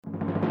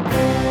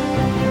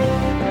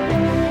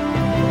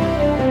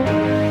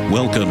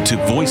Welcome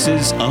to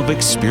Voices of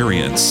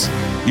Experience,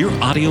 your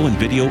audio and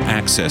video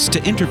access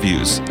to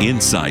interviews,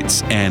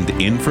 insights, and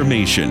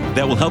information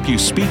that will help you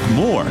speak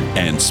more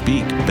and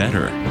speak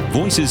better.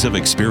 Voices of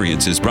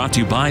Experience is brought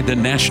to you by the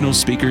National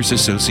Speakers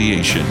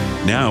Association.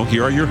 Now,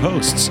 here are your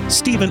hosts,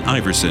 Stephen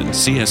Iverson,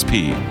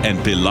 CSP, and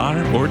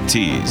Pilar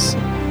Ortiz.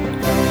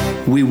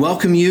 We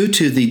welcome you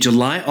to the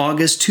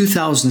July-August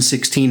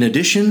 2016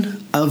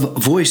 edition of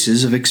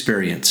Voices of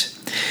Experience.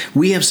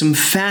 We have some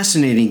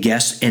fascinating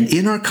guests, and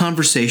in our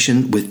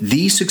conversation with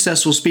these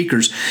successful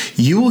speakers,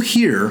 you will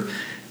hear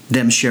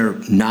them share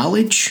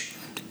knowledge,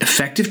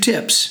 effective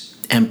tips,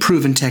 and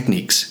proven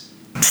techniques.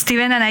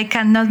 Stephen and I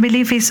cannot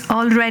believe it's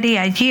already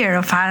a year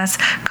of us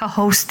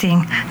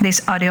co-hosting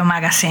this audio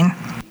magazine.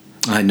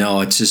 I know,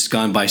 it's just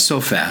gone by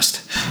so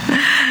fast.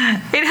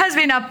 It has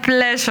been a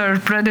pleasure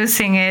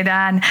producing it,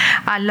 and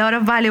a lot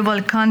of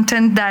valuable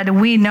content that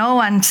we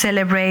know and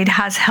celebrate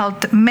has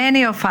helped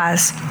many of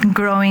us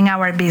growing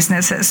our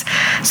businesses.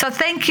 So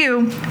thank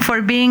you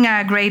for being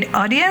a great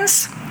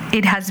audience.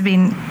 It has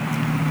been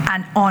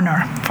an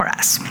honor for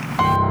us.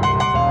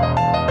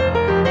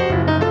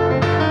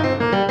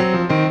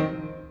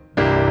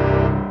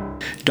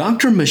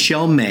 Dr.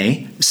 Michelle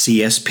May,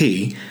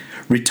 CSP,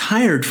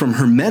 retired from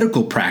her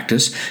medical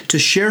practice to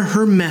share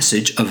her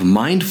message of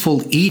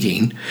mindful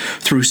eating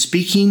through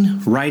speaking,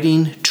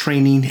 writing,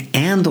 training,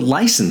 and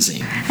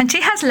licensing. And she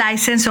has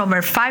licensed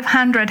over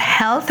 500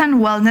 health and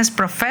wellness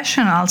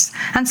professionals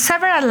and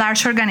several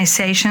large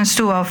organizations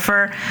to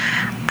offer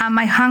Am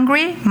I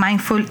Hungry?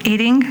 Mindful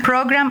Eating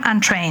program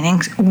and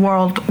trainings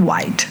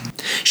worldwide.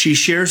 She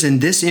shares in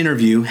this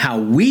interview how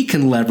we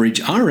can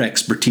leverage our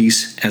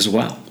expertise as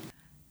well.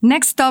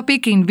 Next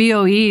topic in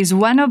VOE is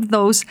one of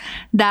those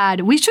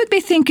that we should be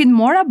thinking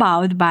more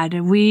about, but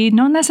we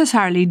don't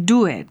necessarily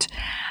do it.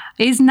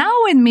 Is now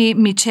with me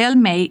Michelle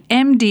May,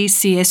 MD,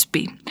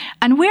 CSP,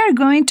 and we are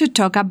going to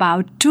talk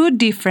about two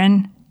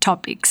different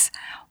topics.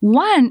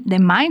 One, the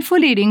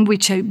mindful eating,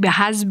 which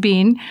has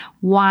been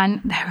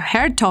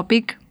her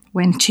topic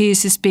when she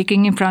is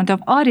speaking in front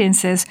of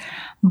audiences,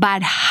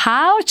 but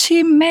how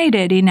she made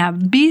it in a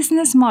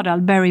business model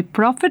very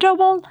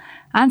profitable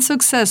and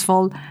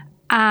successful,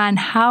 and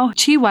how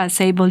she was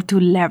able to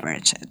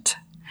leverage it.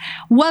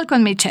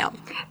 Welcome, Michelle.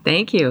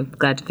 Thank you.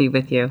 Glad to be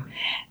with you.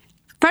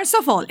 First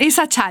of all, it's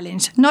a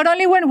challenge, not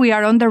only when we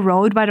are on the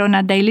road, but on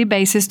a daily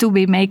basis to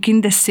be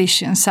making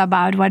decisions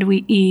about what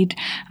we eat.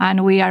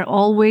 And we are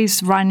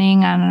always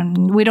running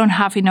and we don't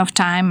have enough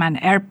time and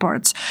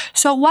airports.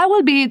 So what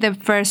will be the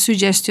first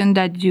suggestion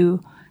that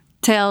you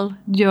tell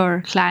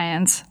your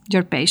clients,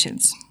 your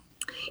patients?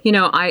 You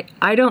know,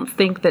 I don't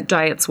think that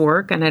diets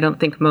work, and I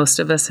don't think most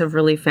of us have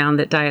really found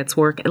that diets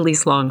work, at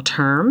least long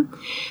term.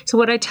 So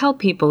what I tell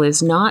people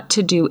is not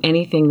to do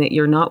anything that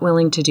you're not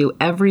willing to do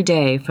every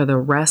day for the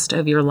rest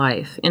of your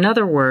life. In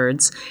other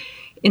words,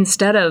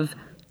 instead of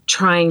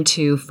trying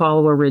to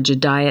follow a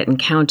rigid diet and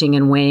counting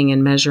and weighing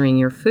and measuring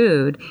your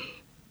food,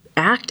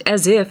 act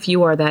as if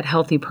you are that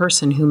healthy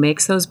person who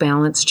makes those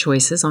balanced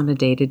choices on a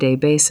day-to-day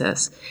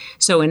basis.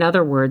 So in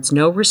other words,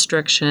 no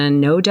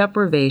restriction, no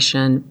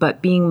deprivation,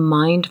 but being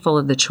mindful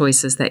of the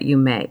choices that you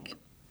make.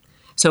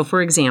 So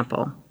for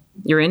example,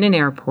 you're in an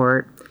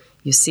airport,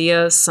 you see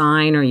a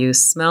sign or you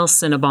smell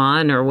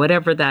Cinnabon or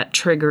whatever that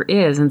trigger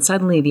is, and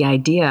suddenly the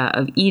idea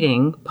of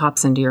eating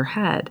pops into your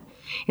head.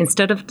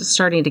 Instead of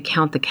starting to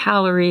count the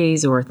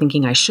calories or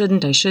thinking I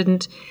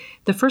shouldn't,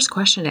 the first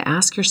question to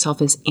ask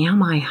yourself is,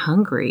 am I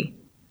hungry?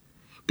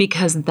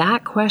 Because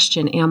that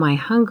question, am I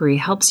hungry,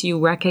 helps you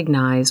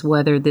recognize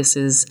whether this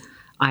is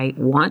I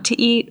want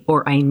to eat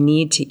or I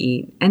need to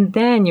eat. And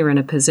then you're in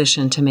a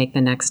position to make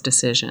the next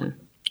decision.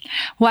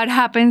 What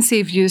happens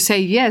if you say,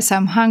 yes,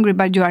 I'm hungry,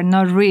 but you are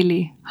not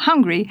really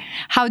hungry?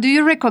 How do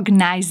you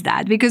recognize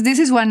that? Because this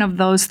is one of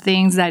those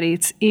things that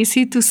it's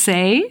easy to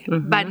say,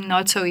 but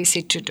not so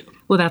easy to do.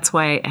 Well, that's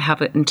why I have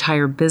an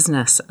entire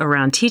business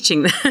around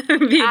teaching people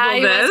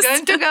I this. was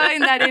going to go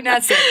in that in a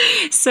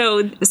second.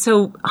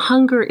 So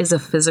hunger is a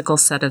physical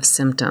set of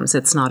symptoms.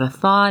 It's not a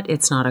thought.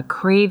 It's not a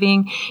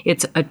craving.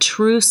 It's a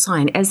true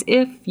sign, as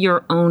if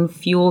your own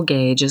fuel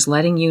gauge is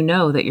letting you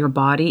know that your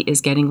body is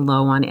getting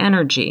low on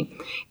energy.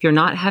 If you're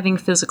not having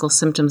physical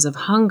symptoms of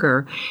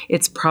hunger,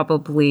 it's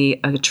probably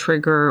a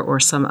trigger or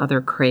some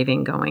other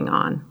craving going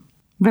on.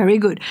 Very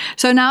good.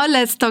 So now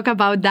let's talk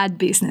about that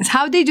business.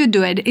 How did you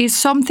do it? Is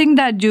something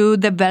that you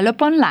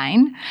develop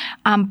online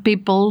and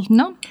people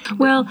know?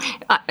 Well,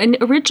 and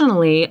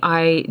originally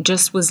I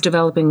just was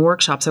developing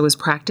workshops. I was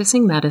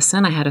practicing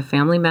medicine. I had a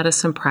family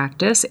medicine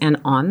practice,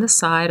 and on the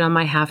side, on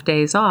my half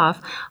days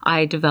off,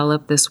 I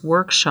developed this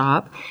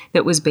workshop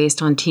that was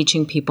based on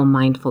teaching people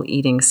mindful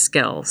eating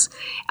skills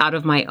out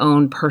of my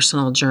own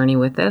personal journey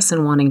with this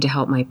and wanting to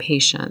help my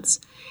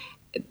patients.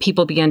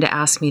 people began to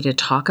ask me to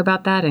talk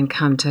about that and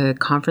come to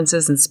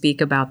conferences and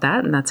speak about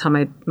that. And that's how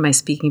my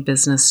speaking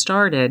business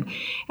started.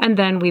 And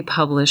then we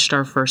published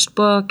our first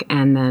book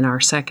and then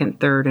our second,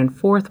 third, and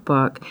fourth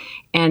book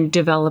and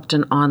developed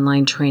an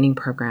online training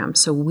program.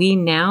 So we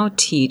now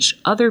teach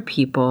other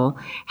people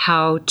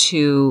how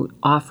to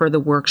offer the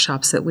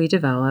workshops that we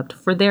develop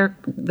for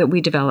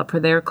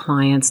their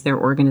clients, their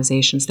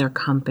organizations, their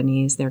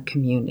companies, their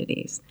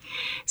communities.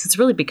 So it's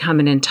really become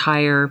an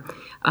entire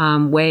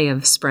way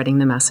of spreading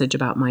the message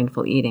about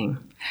mindful eating.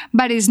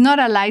 But it's not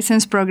a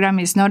licensed program.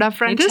 It's not a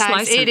franchise. It is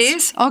licensed. It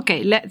is?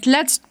 Okay,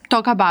 let's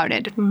talk about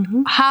it.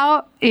 Mm-hmm.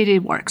 How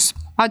it works.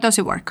 How does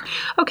it work?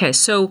 Okay,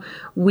 so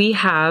we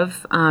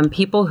have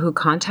people who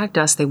contact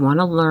us. They want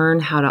to learn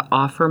how to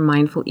offer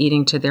mindful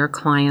eating to their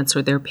clients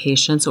or their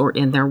patients or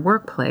in their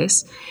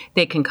workplace.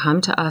 They can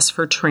come to us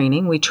for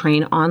training. We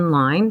train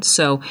online,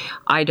 so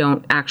I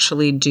don't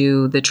actually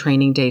do the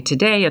training day to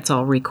day. It's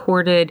all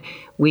recorded.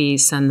 We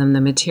send them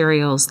the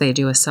materials. They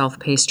do a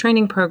self-paced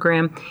training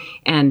program,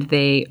 and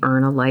they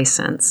earn a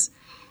license.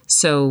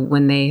 So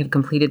when they have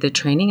completed the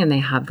training and they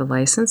have the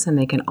license and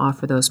they can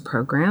offer those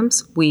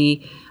programs,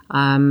 we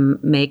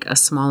make a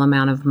small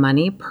amount of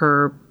money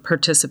per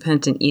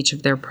participant in each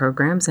of their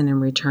programs, and in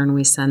return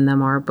we send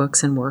them our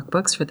books and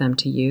workbooks for them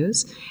to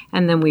use,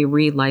 and then we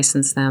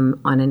relicense them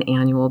on an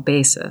annual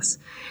basis.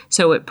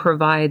 So it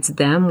provides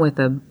them with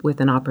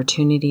an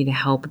opportunity to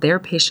help their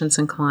patients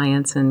and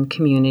clients and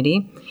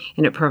community,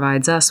 and it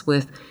provides us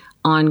with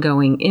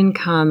ongoing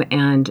income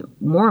and,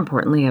 more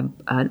importantly,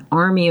 an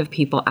army of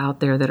people out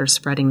there that are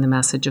spreading the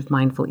message of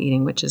mindful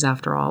eating, which is,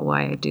 after all,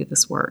 why I do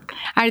this work.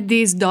 Are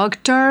these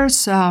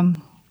doctors?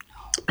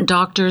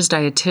 Doctors,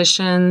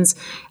 dietitians,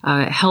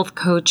 health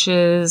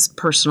coaches,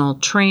 personal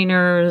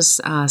trainers,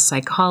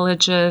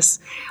 psychologists,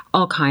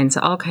 all kinds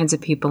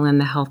of people in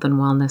the health and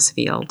wellness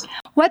field.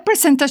 What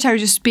percentage are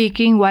you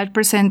speaking? What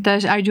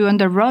percentage are you on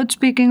the road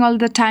speaking all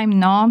the time?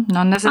 No,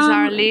 not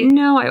necessarily.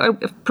 No,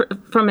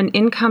 from an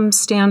income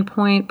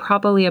standpoint,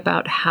 probably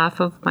about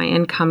half of my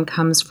income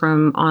comes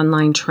from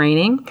online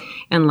training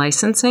and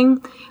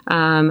licensing.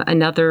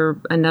 Another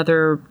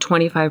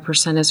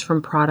 25% is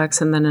from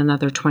products, and then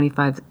another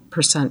 25%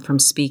 from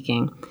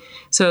speaking.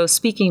 So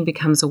speaking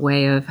becomes a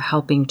way of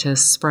helping to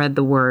spread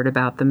the word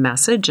about the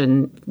message,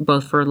 and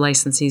both for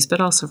licensees,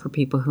 but also for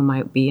people who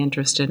might be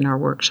interested in our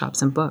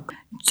workshops and books.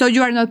 So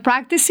you are not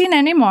practicing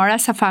anymore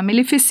as a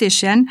family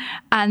physician,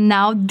 and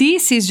now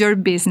this is your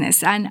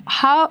business. And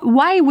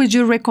why would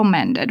you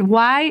recommend it?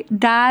 Why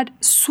that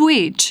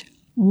switch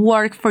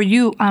work for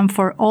you and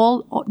for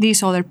all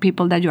these other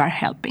people that you are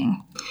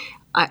helping?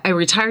 I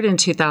retired in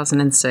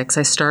 2006.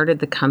 I started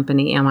the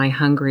company Am I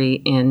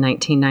Hungry in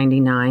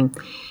 1999.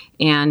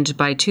 And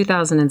by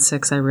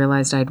 2006, I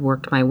realized I'd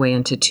worked my way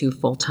into 2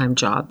 full-time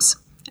jobs,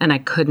 and I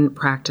couldn't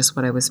practice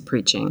what I was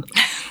preaching.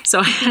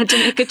 So I had to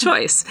make a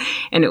choice.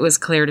 And it was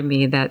clear to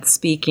me that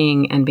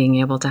speaking and being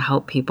able to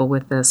help people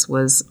with this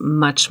was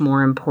much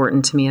more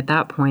important to me at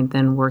that point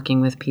than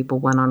working with people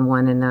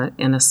one-on-one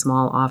in a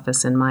small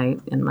office in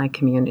my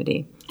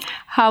community.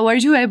 How are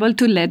you able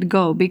to let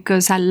go?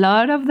 Because a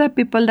lot of the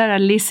people that are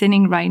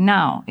listening right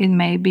now, it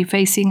may be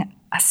facing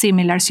a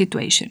similar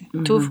situation.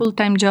 Mm-hmm. 2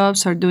 full-time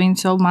jobs, or doing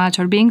so much,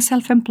 or being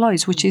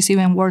self-employed, which is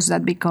even worse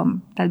than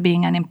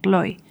being an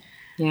employee.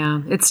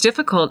 Yeah, it's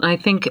difficult. I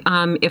think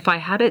if I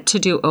had it to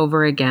do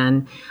over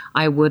again,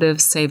 I would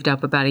have saved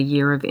up about a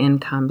year of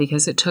income,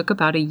 because it took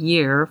about a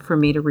year for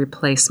me to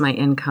replace my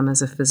income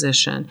as a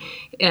physician.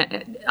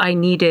 I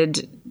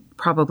needed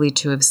probably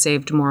to have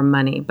saved more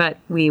money, but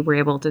we were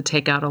able to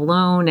take out a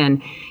loan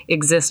and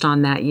exist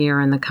on that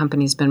year, and the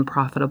company's been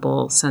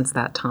profitable since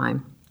that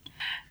time.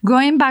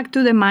 Going back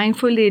to the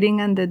mindful eating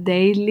and the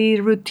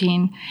daily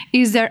routine,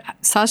 is there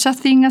such a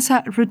thing as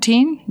a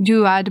routine?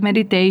 You add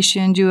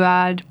meditation,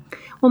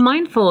 Well,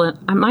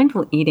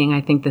 mindful eating,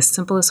 I think the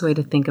simplest way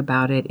to think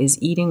about it is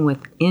eating with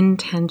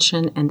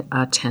intention and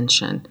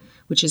attention,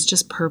 which is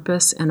just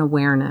purpose and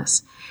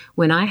awareness.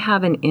 When I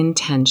have an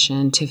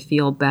intention to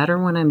feel better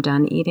when I'm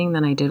done eating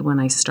than I did when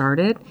I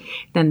started,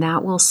 then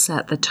that will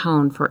set the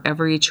tone for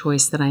every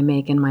choice that I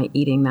make in my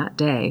eating that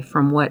day,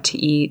 from what to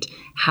eat,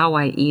 how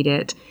I eat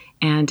it,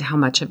 and how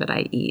much of it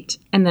I eat,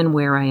 and then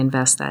where I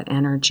invest that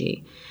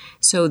energy.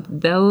 So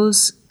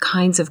those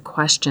kinds of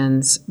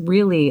questions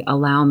really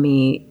allow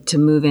me to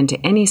move into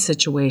any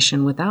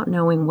situation without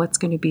knowing what's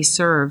going to be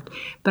served,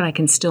 but I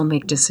can still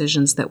make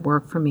decisions that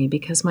work for me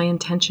because my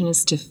intention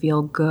is to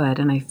feel good,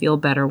 and I feel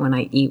better when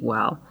I eat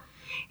well.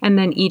 And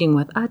then eating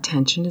with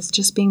attention is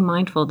just being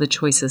mindful of the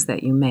choices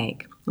that you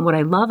make. And what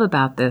I love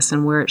about this,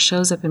 and where it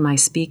shows up in my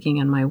speaking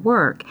and my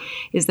work,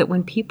 is that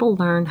when people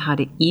learn how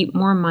to eat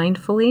more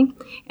mindfully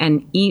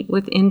and eat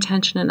with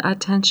intention and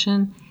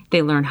attention,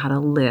 they learn how to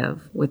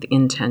live with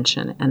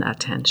intention and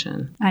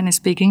attention. And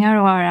speaking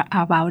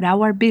about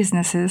our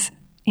businesses,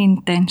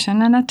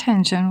 intention and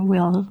attention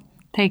will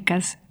take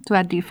us to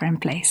a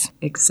different place.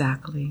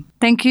 Exactly.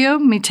 Thank you,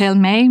 Michelle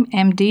May,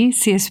 MD,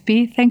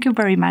 CSP. Thank you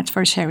very much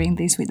for sharing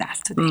this with us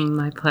today.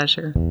 My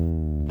pleasure.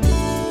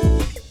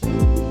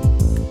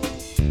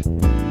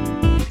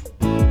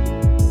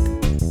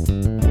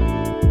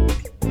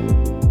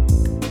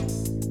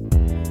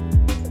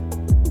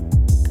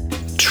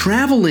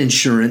 Travel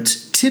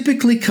insurance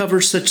typically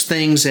covers such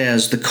things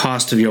as the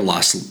cost of your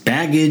lost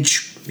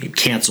baggage,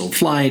 canceled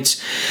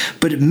flights,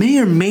 but it may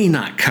or may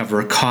not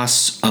cover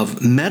costs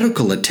of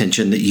medical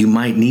attention that you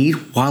might need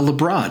while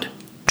abroad.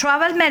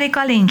 Travel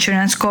medical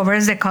insurance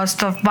covers the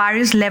cost of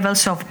various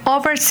levels of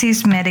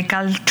overseas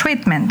medical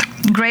treatment.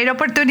 Great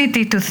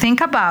opportunity to think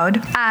about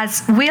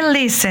as we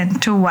listen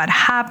to what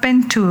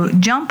happened to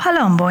John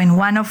Palumbo in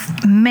one of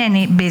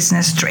many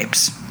business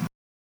trips.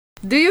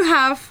 Do you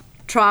have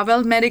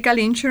travel medical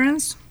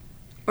insurance?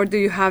 Or do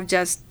you have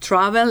just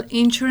travel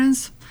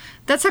insurance?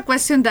 That's a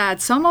question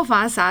that some of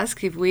us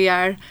ask if we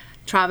are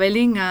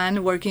traveling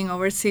and working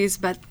overseas,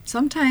 but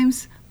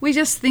sometimes we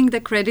just think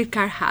the credit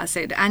card has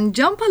it. And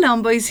John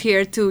Palumbo is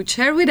here to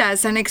share with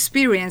us an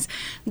experience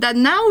that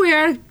now we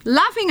are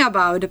laughing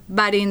about,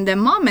 but in the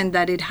moment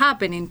that it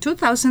happened in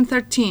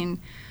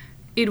 2013,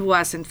 it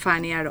wasn't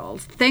funny at all.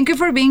 Thank you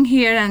for being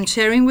here and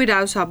sharing with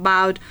us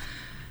about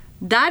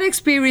that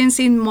experience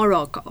in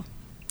Morocco.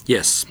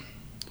 Yes,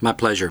 my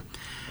pleasure.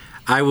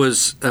 I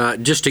was,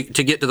 just to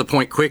get to the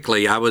point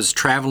quickly, I was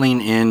traveling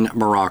in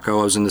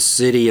Morocco. I was in the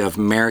city of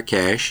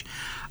Marrakesh.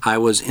 I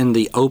was in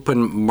the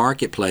open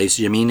marketplace,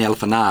 Yamin El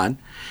Fanad,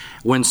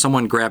 when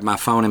someone grabbed my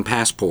phone and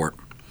passport.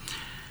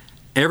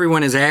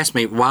 Everyone has asked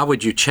me, why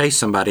would you chase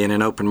somebody in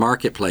an open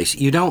marketplace?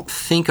 You don't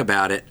think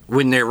about it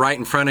when they're right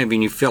in front of you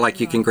and you feel like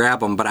you can grab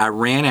them, but I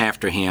ran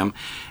after him,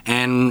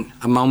 and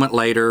a moment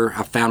later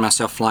I found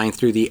myself flying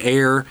through the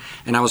air,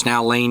 and I was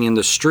now laying in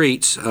the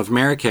streets of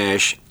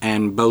Marrakesh,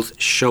 and both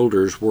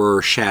shoulders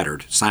were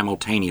shattered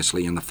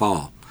simultaneously in the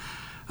fall.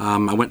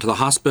 I went to the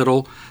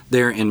hospital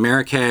there in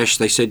Marrakesh.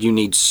 They said, you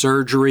need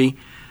surgery.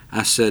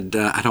 I said,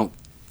 I don't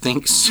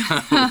think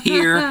so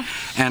here.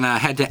 And I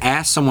had to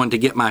ask someone to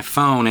get my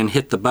phone and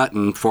hit the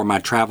button for my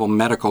travel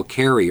medical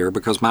carrier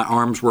because my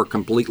arms were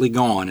completely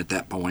gone at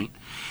that point.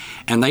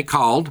 And they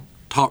called,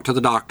 talked to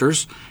the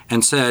doctors,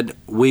 and said,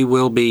 we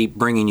will be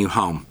bringing you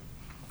home.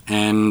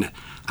 And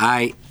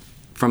I,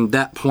 from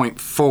that point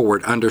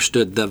forward,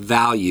 understood the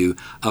value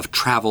of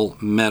travel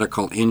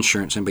medical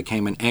insurance and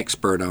became an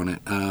expert on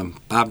it.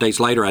 5 days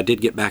later, I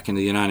did get back into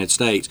the United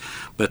States,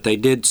 but they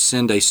did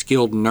send a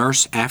skilled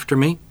nurse after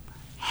me.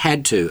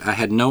 Had to. I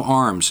had no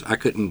arms. I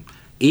couldn't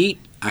eat,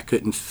 I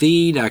couldn't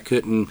feed, I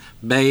couldn't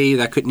bathe,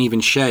 I couldn't even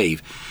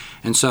shave.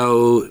 And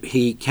so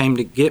he came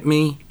to get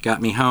me,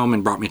 got me home,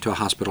 and brought me to a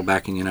hospital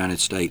back in the United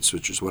States,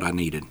 which is what I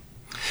needed.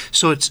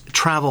 So it's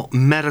travel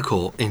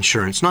medical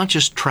insurance, not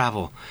just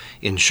travel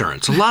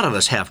insurance. A lot of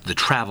us have the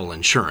travel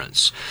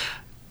insurance,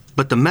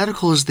 but the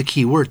medical is the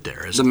key word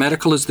there, isn't it? The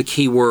medical is the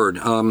key word.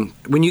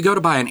 When you go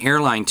to buy an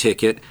airline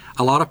ticket,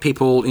 a lot of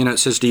people, it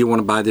says, do you want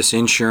to buy this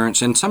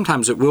insurance? And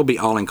sometimes it will be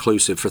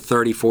all-inclusive for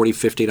 $30,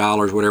 $40,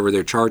 $50, whatever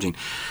they're charging.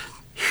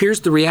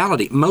 Here's the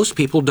reality. Most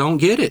people don't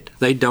get it.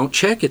 They don't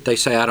check it. They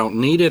say, I don't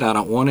need it, I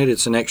don't want it,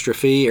 it's an extra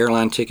fee.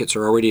 Airline tickets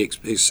are already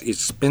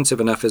expensive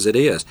enough as it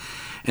is.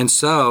 And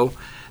so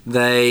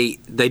they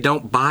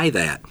don't buy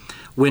that.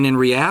 When in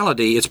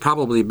reality, it's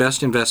probably the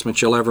best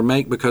investment you'll ever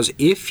make, because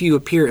if you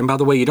appear, and by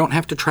the way, you don't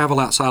have to travel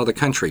outside of the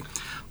country.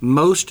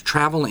 Most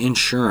travel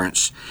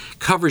insurance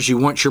covers you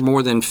once you're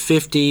more than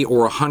 50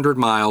 or 100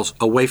 miles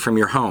away from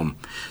your home.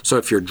 So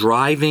if you're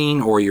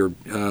driving or you're,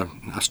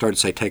 I started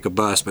to say take a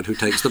bus, but who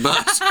takes the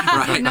bus,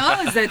 right? No,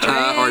 it's the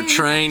train. Or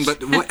train,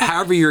 but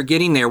however you're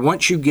getting there,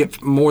 once you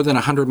get more than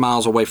 100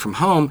 miles away from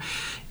home,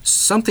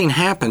 something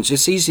happens.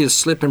 It's easy to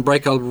slip and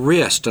break a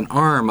wrist, an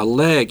arm, a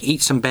leg,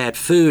 eat some bad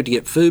food, to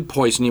get food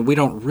poisoning. We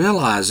don't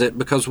realize it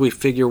because we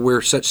figure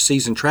we're such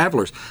seasoned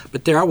travelers.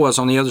 But there I was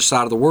on the other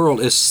side of the world,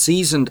 as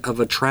seasoned of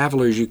a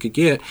traveler as you could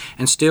get,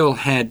 and still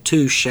had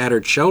 2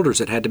 shattered shoulders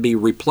that had to be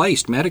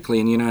replaced medically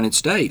in the United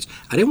States.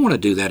 I didn't want to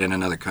do that in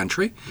another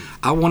country.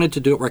 I wanted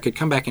to do it where I could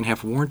come back and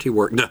have warranty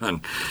work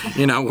done,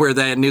 where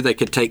they knew they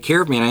could take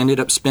care of me. And I ended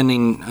up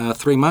spending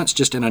 3 months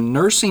just in a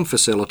nursing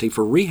facility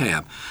for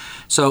rehab.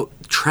 So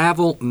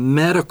travel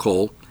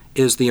medical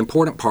is the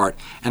important part,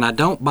 and I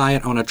don't buy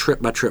it on a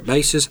trip-by-trip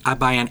basis. I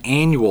buy an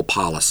annual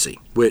policy,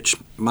 which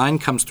mine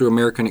comes through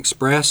American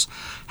Express.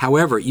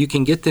 However, you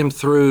can get them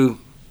through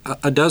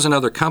a dozen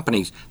other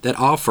companies that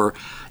offer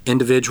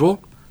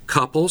individual,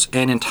 couples,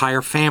 and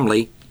entire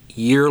family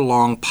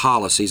year-long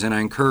policies, and I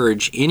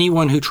encourage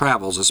anyone who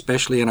travels,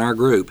 especially in our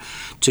group,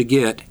 to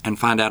get and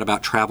find out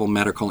about travel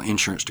medical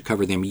insurance to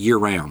cover them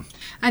year-round.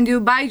 And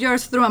you buy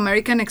yours through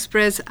American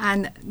Express,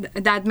 and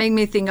that made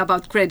me think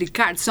about credit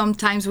cards.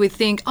 Sometimes we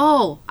think,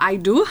 oh, I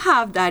do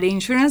have that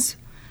insurance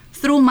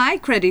through my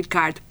credit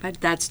card, but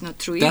that's not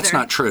true either. That's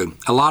not true.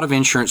 A lot of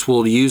insurance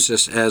will use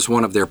this as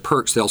one of their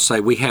perks. They'll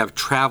say, we have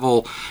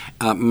travel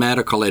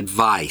medical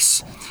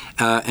advice.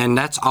 And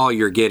that's all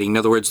you're getting. In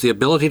other words, the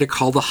ability to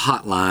call the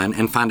hotline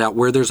and find out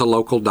where there's a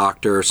local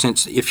doctor.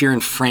 Since if you're in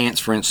France,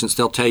 for instance,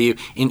 they'll tell you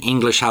in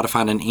English how to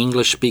find an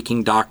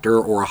English-speaking doctor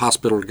or a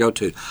hospital to go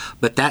to.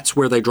 But that's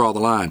where they draw the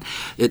line.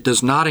 It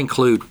does not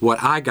include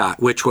what I got,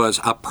 which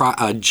was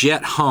a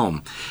jet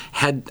home.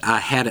 Had I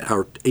had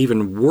an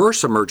even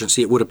worse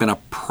emergency, it would have in a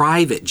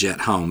private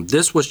jet home.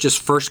 This was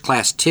just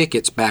first-class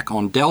tickets back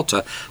on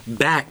Delta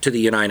back to the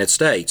United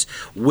States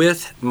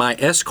with my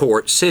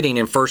escort sitting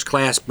in first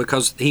class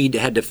because he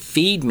had to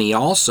feed me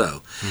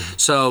also.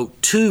 So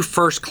 2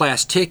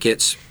 first-class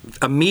tickets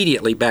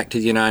immediately back to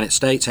the United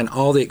States and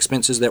all the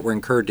expenses that were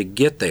incurred to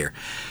get there.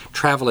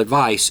 Travel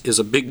advice is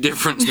a big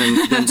difference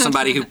than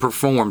somebody who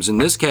performs. In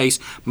this case,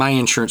 my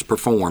insurance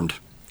performed.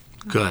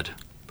 Good.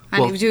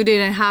 And if you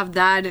didn't have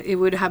that, it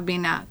would have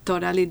been a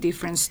totally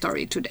different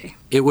story today.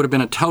 It would have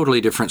been a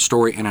totally different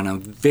story and a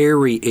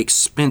very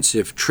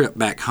expensive trip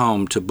back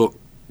home to book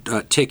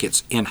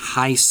tickets in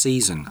high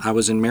season. I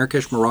was in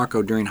Marrakesh,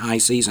 Morocco during high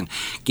season.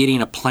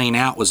 Getting a plane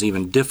out was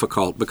even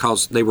difficult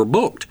because they were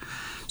booked.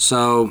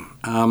 So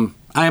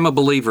I am a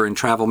believer in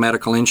travel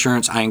medical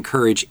insurance. I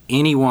encourage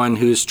anyone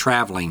who's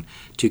traveling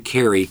to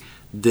carry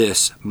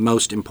this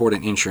most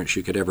important insurance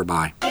you could ever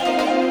buy.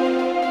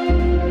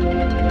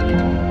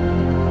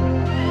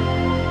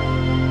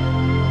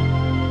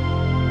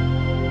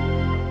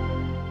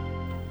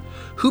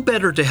 Who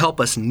better to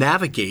help us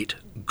navigate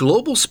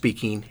global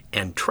speaking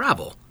and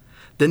travel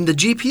than the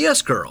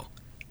GPS girl,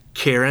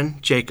 Karen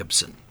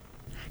Jacobson.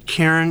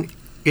 Karen,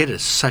 it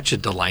is such a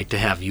delight to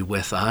have you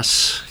with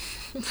us.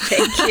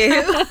 Thank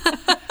you.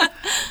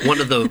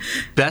 One of the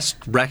best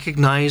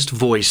recognized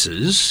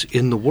voices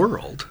in the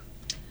world.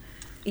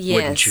 Yes.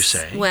 Wouldn't you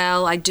say?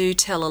 Well, I do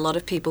tell a lot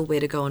of people where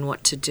to go and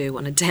what to do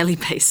on a daily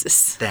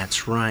basis.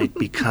 That's right,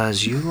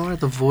 because you are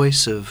the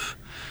voice of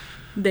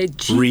The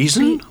GPS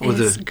reason or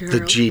the girl.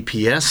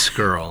 GPS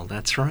girl.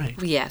 That's right.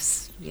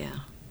 Yes, yeah.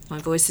 My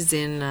voice is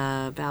in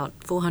about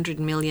 400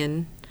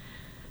 million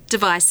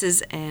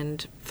devices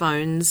and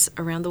phones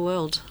around the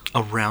world.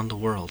 Around the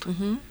world.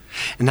 Mm-hmm.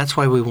 And that's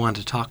why we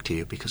wanted to talk to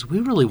you, because we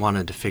really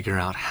wanted to figure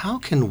out how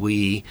can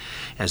we,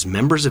 as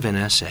members of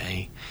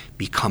NSA,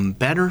 become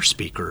better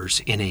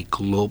speakers in a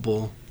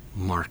global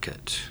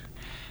market.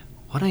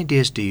 What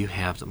ideas do you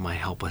have that might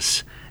help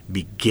us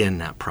begin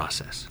that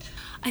process?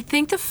 I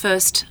think the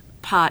first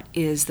part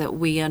is that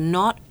we are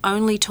not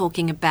only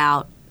talking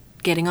about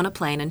getting on a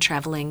plane and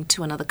traveling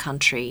to another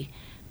country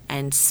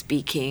and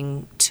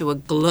speaking to a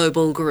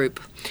global group.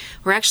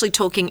 We're actually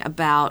talking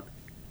about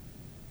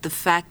the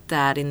fact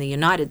that in the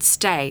United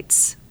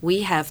States,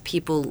 we have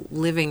people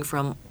living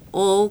from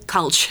all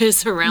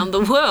cultures around the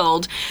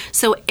world.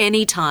 So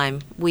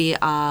anytime we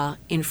are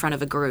in front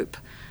of a group,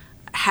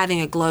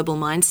 having a global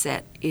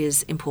mindset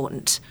is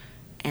important.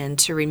 And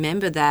to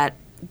remember that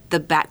the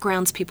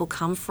backgrounds people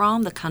come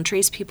from, the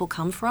countries people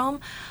come from,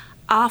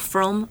 are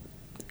from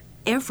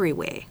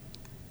everywhere.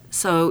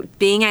 So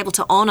being able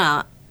to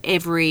honor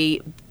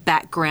every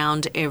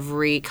background,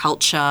 every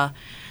culture,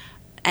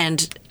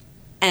 and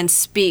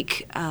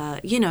speak,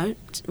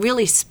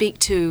 really speak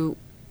to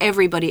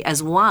everybody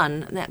as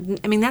one,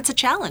 that's a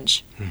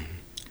challenge. Mm-hmm.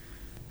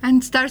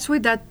 And starts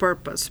with that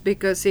purpose,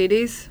 because it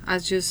is,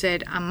 as you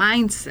said, a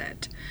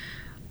mindset.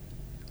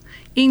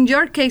 In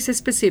your case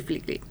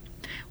specifically,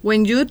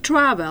 when you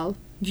travel,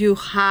 you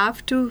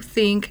have to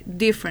think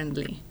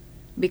differently,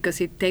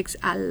 because it takes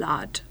a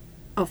lot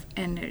of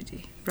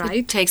energy, right?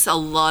 It takes a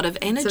lot of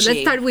energy. So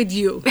let's start with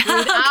you, with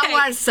Okay.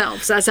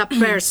 ourselves as a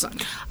person.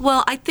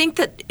 Well, I think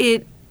that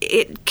it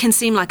can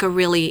seem like a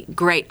really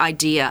great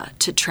idea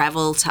to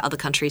travel to other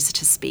countries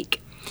to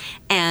speak.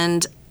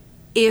 And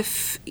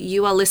if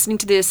you are listening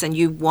to this and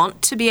you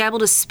want to be able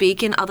to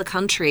speak in other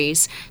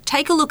countries,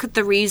 take a look at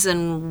the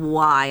reason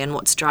why and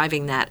what's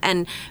driving that.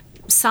 And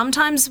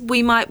sometimes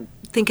we might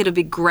think it'd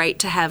be great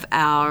to have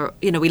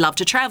we love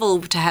to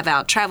travel, to have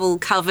our travel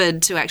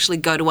covered, to actually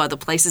go to other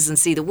places and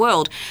see the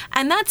world.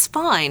 And that's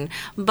fine.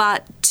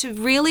 But to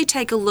really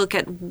take a look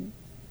at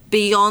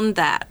beyond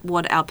that,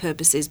 what our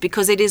purpose is,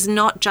 because it's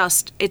not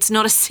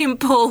a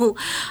simple,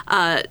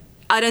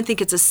 I don't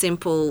think it's a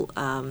simple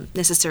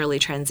necessarily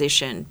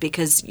transition,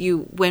 because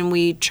when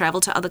we travel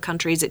to other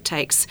countries, it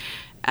takes,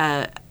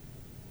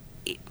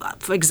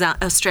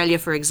 Australia,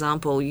 for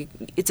example,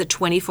 it's a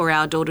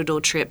 24-hour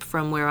door-to-door trip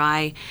from where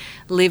I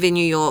live in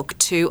New York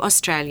to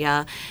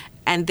Australia,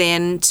 and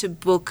then to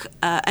book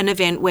an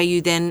event where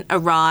you then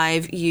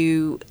arrive,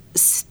 you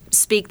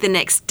speak the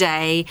next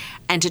day,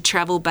 and to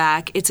travel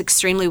back, it's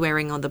extremely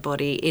wearing on the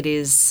body. It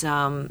is,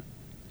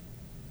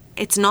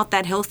 it's not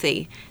that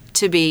healthy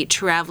to be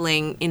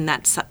traveling in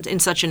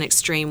such an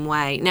extreme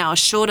way. Now, a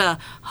shorter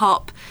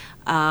hop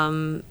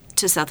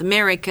to South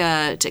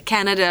America, to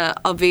Canada,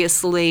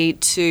 obviously,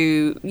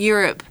 to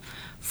Europe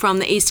from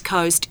the East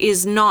Coast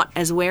is not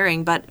as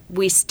wearing, but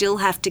we still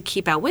have to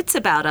keep our wits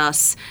about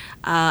us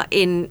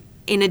in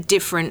a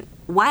different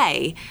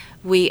way.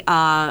 We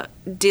are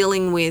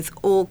dealing with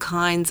all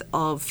kinds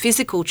of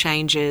physical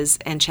changes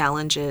and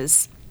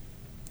challenges,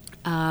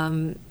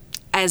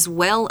 as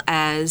well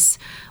as,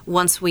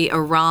 once we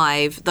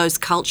arrive, those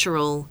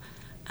cultural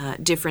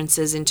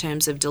differences in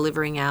terms of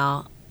delivering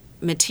our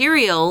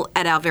material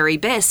at our very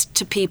best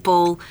to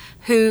people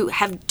who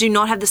do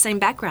not have the same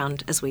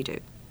background as we do.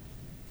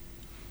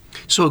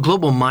 So a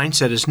global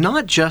mindset is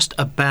not just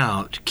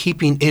about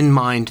keeping in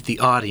mind the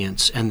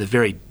audience and the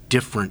very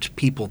different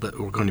people that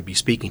we're going to be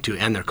speaking to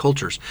and their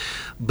cultures.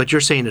 But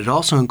you're saying it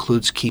also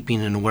includes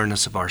keeping an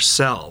awareness of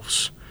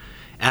ourselves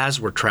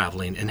as we're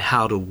traveling, and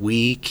how do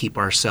we keep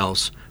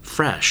ourselves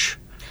fresh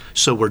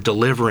so we're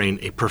delivering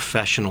a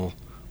professional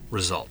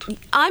result.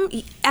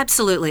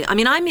 Absolutely. I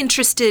mean, I'm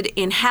interested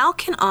in how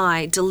can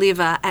I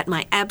deliver at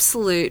my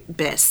absolute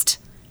best?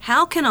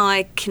 How can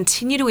I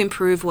continue to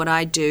improve what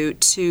I do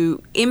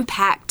to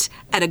impact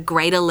at a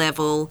greater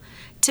level,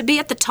 to be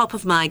at the top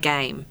of my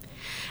game?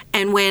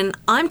 And when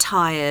I'm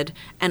tired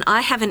and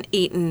I haven't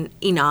eaten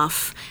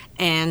enough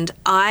and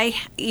I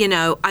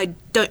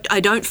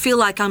don't feel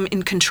like I'm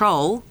in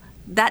control,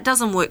 that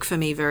doesn't work for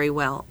me very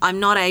well. I'm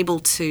not able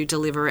to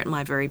deliver at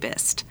my very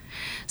best.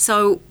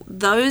 So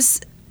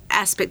those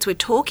aspects we're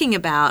talking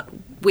about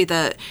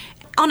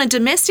on a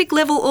domestic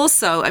level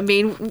also, I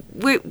mean,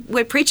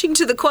 we're preaching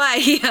to the choir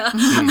here.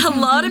 A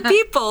lot of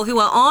people who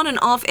are on and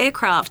off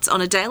aircrafts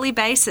on a daily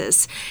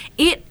basis,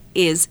 it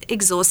is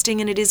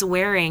exhausting and it is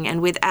wearing,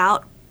 and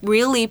without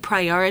really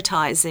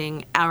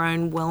prioritizing our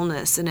own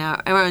wellness and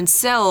our own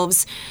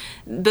selves,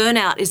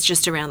 burnout is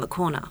just around the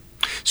corner.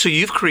 So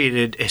you've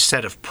created a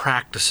set of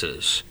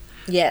practices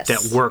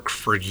that work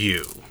for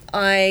you.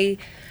 I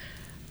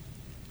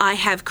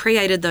have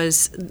created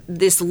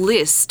this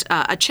list,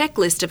 a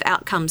checklist of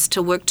outcomes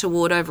to work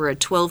toward over a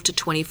 12 to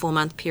 24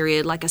 month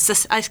period, like a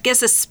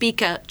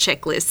speaker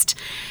checklist,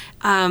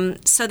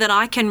 so that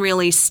I can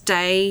really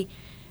stay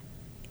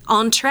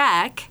on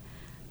track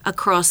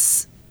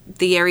across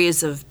the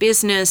areas of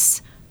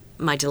business,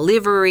 my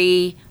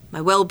delivery,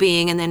 my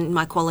well-being, and then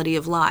my quality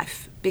of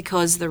life.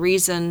 Because the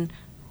reason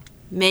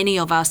many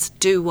of us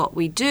do what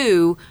we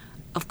do,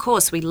 of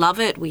course, we love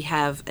it, we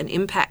have an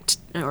impact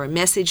or a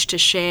message to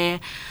share,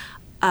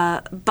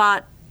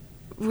 but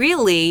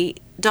really,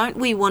 don't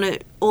we want to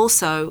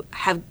also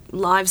have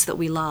lives that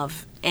we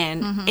love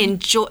and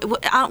enjoy?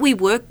 Aren't we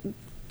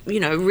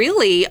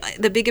really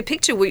the bigger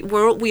picture,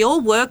 we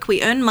all work,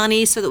 we earn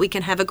money so that we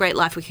can have a great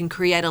life, we can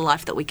create a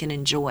life that we can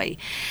enjoy.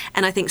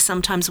 And I think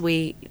sometimes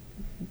we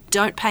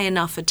don't pay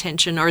enough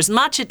attention or as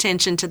much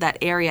attention to that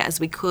area as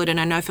we could. And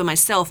I know for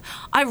myself,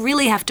 I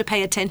really have to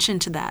pay attention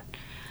to that.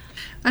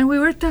 And we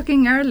were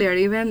talking earlier,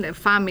 even the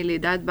family,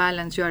 that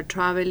balance. You are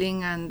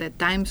traveling and the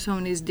time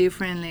zone is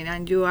differently,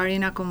 and you are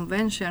in a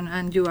convention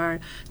and you are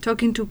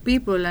talking to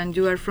people and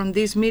you are from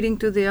this meeting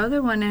to the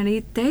other one, and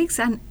it takes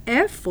an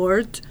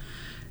effort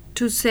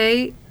to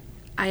say,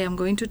 I am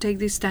going to take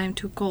this time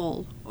to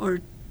call or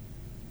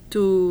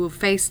to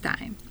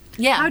FaceTime.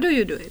 Yeah. How do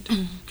you do it?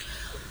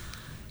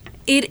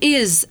 It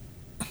is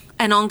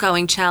an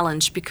ongoing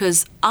challenge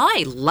because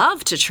I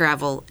love to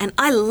travel and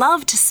I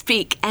love to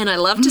speak and I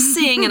love to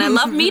sing and I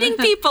love meeting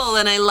people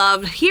and I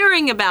love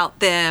hearing about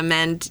them,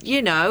 and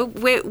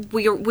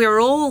we're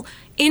all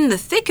in the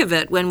thick of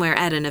it when we're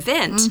at an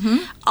event,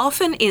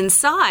 often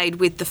inside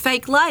with the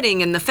fake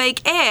lighting and the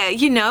fake air.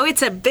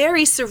 It's a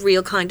very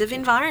surreal kind of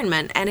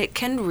environment, and it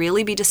can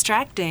really be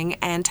distracting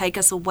and take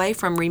us away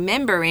from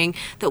remembering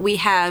that we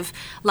have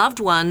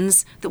loved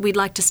ones that we'd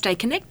like to stay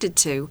connected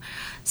to.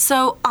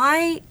 So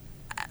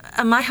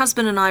my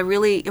husband and I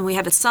and we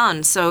have a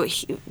son, so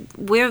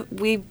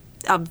we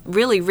are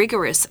really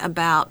rigorous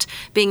about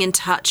being in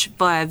touch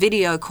via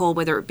video call,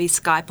 whether it be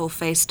Skype or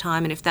FaceTime,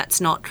 and if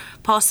that's not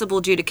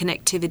possible due to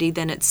connectivity,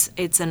 then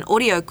it's an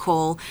audio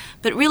call.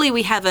 But really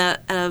we have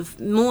a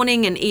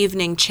morning and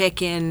evening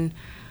check-in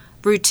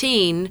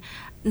routine,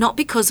 not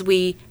because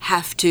we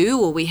have to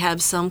or we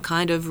have some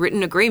kind of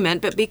written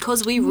agreement, but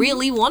because we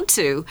really want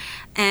to.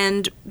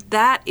 And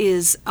that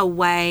is a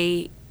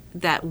way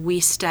that we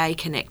stay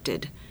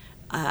connected.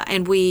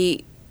 And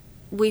we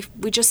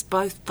just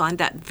both find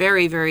that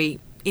very, very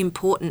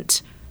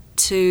important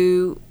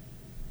to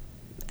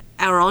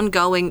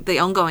the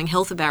ongoing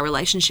health of our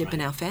relationship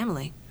and our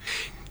family.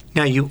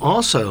 Now, you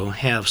also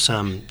have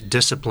some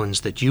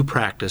disciplines that you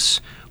practice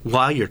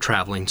while you're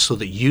traveling so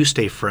that you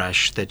stay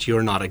fresh, that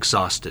you're not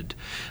exhausted.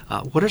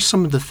 What are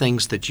some of the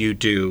things that you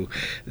do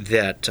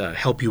that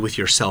help you with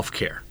your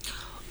self-care?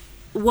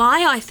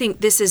 Why I think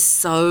this is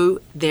so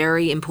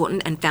very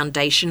important and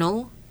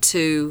foundational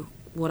to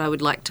what I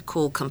would like to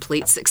call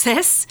complete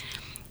success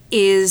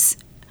is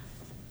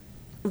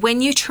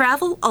when you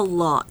travel a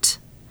lot,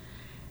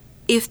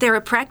 if there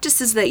are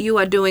practices that you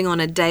are doing on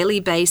a daily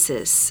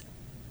basis,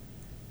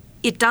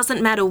 it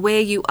doesn't matter where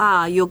you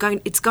are,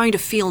 it's going to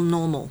feel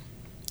normal.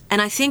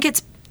 And I think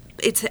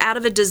it's out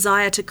of a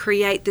desire to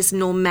create this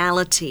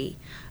normality,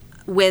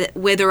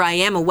 whether I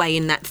am away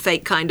in that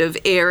fake kind of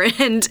air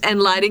and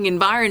lighting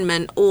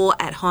environment or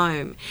at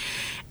home.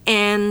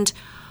 And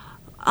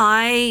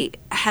I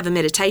have a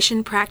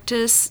meditation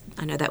practice.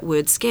 I know that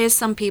word scares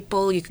some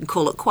people. You can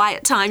call it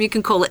quiet time. You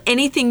can call it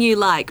anything you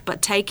like,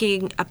 but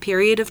taking a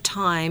period of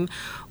time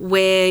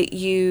where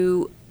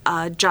you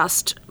are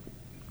just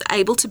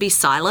able to be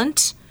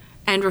silent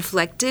and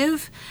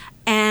reflective.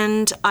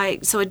 And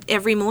so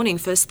every morning,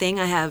 first thing,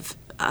 I have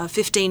a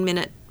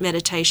 15-minute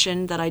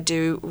meditation that I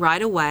do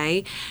right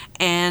away,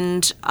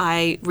 and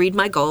I read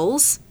my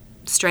goals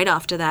straight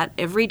after that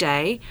every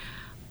day.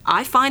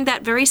 I find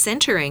that very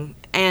centering,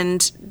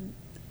 and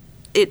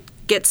it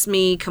gets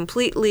me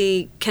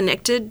completely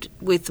connected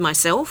with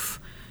myself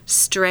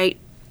straight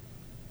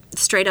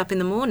up in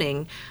the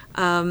morning.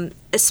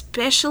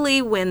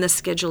 Especially when the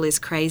schedule is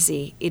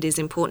crazy, it is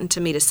important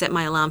to me to set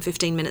my alarm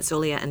 15 minutes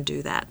earlier and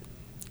do that.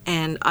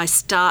 And I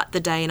start the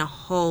day in a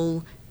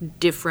whole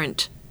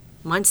different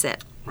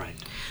mindset. Right.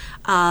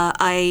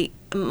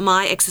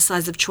 My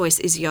exercise of choice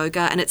is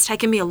yoga, and it's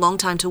taken me a long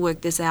time to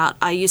work this out.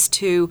 I used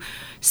to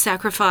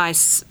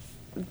sacrifice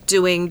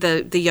doing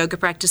the yoga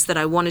practice that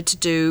I wanted to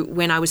do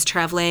when I was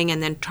traveling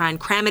and then try and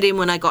cram it in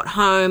when I got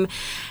home.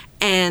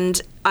 And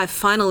I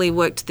finally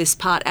worked this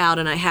part out,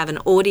 and I have an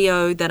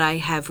audio that I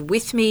have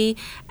with me,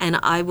 and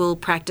I will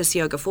practice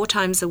yoga 4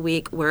 times a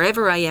week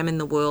wherever I am in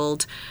the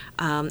world.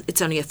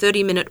 It's only a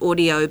 30-minute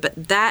audio, but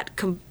that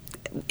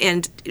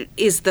and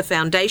is the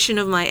foundation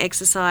of my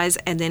exercise.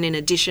 And then in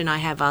addition, I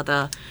have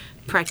other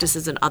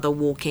practices and other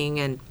walking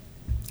and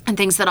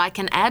things that I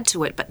can add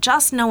to it. But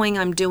just knowing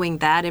I'm doing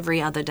that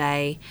every other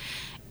day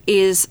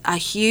is a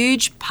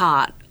huge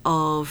part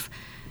of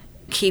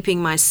keeping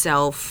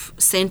myself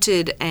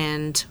centered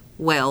and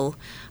well.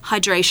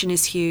 Hydration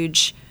is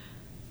huge.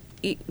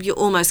 You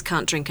almost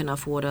can't drink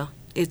enough water.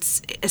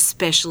 It's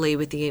especially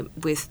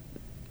with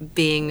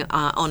being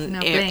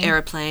on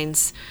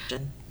airplanes.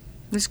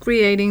 Is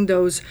creating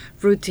those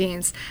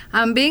routines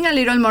and being a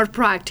little more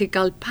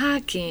practical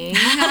packing.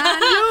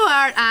 And you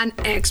are an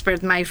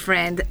expert, my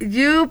friend.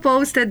 You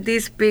posted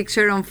this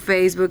picture on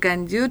Facebook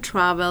and you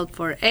traveled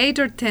for 8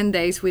 or 10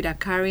 days with a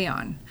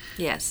carry-on.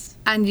 Yes.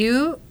 And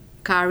you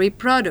carry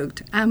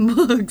product and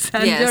books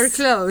and your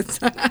clothes.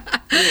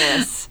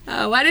 Yes.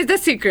 What is the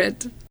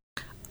secret?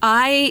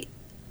 I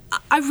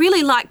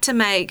really like to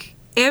make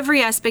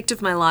every aspect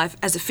of my life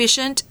as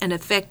efficient and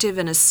effective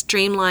and as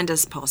streamlined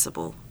as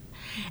possible.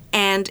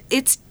 And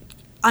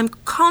I'm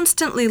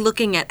constantly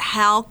looking at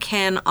how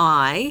can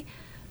I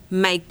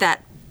make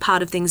that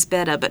part of things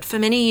better. But for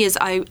many years,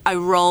 I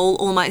roll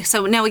all my...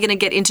 So now we're going to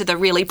get into the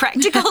really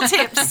practical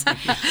tips.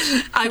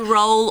 I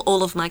roll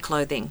all of my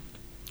clothing.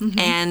 Mm-hmm.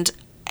 And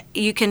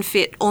you can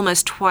fit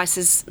almost twice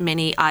as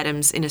many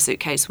items in a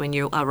suitcase when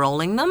you are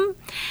rolling them.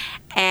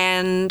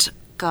 And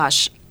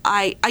gosh,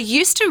 I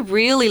used to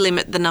really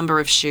limit the number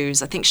of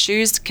shoes. I think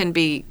shoes can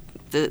be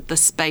the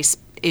space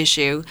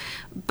issue,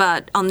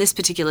 but on this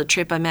particular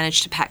trip I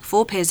managed to pack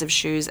 4 pairs of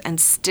shoes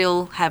and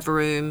still have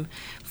room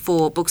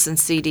for books and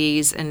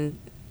CDs and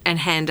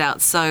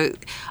handouts. So,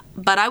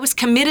 but I was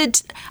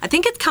committed. I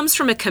think it comes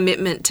from a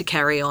commitment to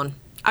carry on.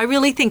 I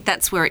really think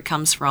that's where it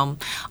comes from.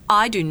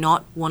 I do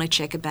not want to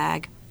check a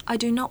bag. I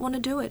do not want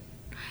to do it.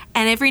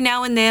 And every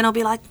now and then I'll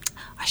be like,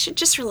 I should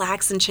just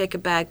relax and check a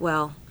bag.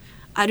 Well,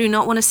 I do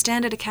not want to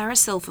stand at a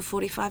carousel for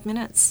 45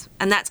 minutes.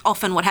 And that's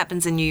often what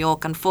happens in New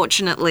York,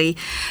 unfortunately.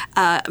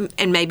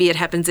 And maybe it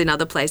happens in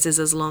other places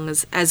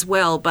as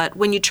well. But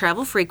when you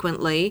travel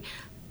frequently,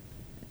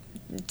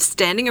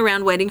 standing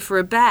around waiting for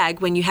a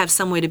bag when you have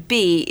somewhere to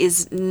be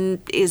is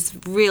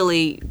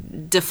really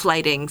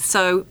deflating.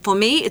 So for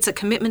me, it's a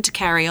commitment to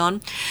carry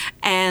on.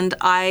 And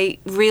I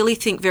really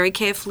think very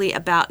carefully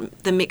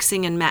about the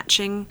mixing and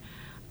matching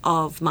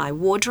of my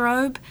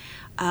wardrobe.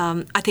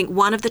 I think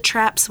one of the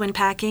traps when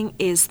packing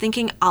is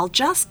thinking, I'll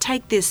just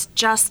take this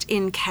just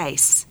in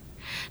case.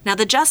 Now,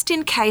 the just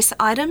in case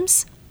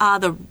items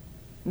are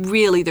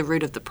really the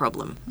root of the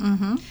problem.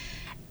 Mm-hmm.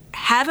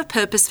 Have a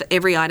purpose for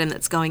every item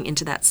that's going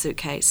into that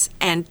suitcase.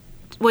 And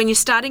when you're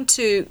starting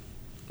to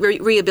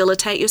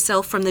rehabilitate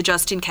yourself from the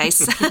just in case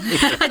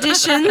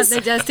additions,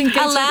 the just in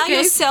case allow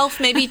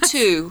yourself maybe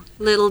 2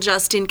 little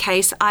just in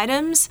case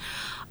items.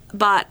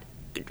 But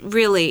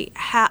really,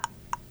 how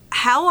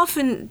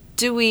often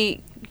do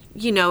we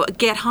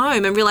get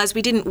home and realize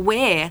we didn't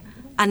wear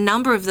a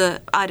number of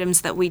the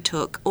items that we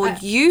took or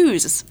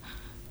use,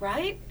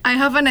 right? I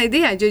have an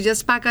idea. You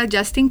just pack a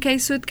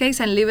just-in-case suitcase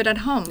and leave it at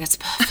home. That's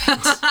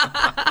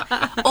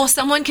perfect. Or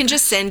someone can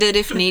just send it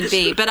if need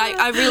be. But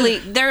I really,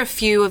 there are a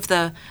few of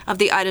the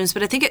items,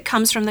 but I think it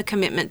comes from the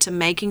commitment to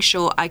making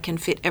sure I can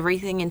fit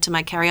everything into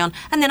my carry-on.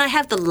 And then I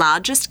have the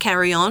largest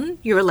carry-on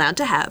you're allowed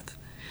to have.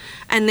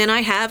 And then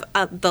I have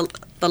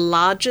the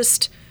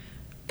largest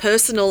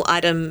personal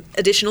item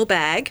additional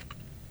bag,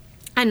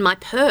 and my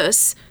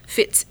purse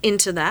fits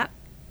into that,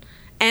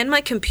 and my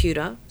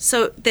computer.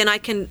 So then I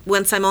can,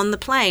 once I'm on the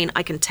plane,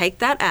 I can take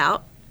that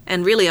out,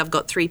 and really I've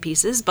got 3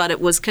 pieces, but it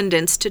was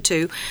condensed to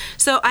 2.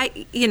 So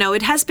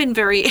it has been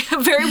very,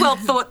 very well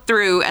thought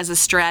through as a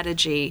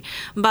strategy.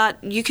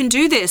 But you can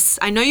do this.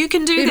 I know you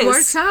can do this. It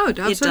works out,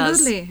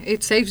 absolutely.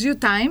 It saves you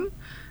time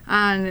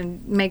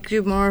and makes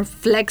you more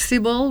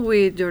flexible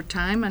with your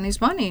time, and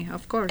it's money,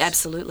 of course.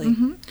 Absolutely.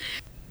 Mm-hmm.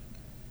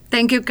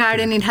 Thank you,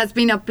 Karen. It has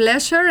been a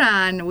pleasure,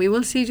 and we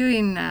will see you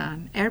in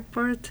an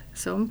airport,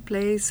 some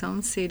place,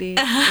 some city,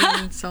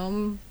 in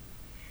some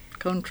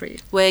country.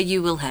 Where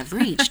you will have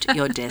reached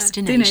your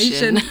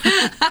destination.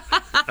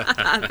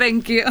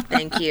 Thank you.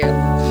 Thank you.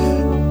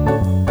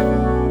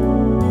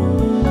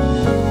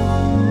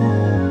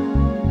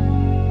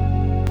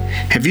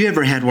 Have you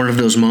ever had one of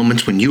those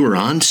moments when you were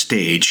on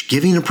stage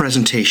giving a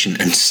presentation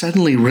and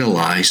suddenly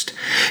realized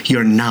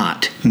you're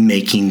not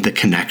making the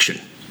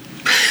connection?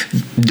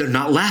 They're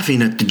not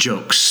laughing at the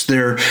jokes.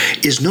 There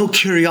is no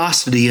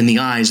curiosity in the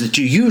eyes that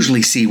you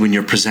usually see when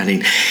you're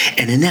presenting.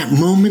 And in that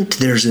moment,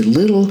 there's a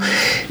little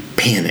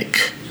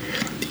panic.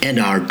 And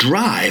our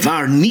drive,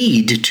 our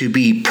need to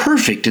be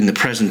perfect in the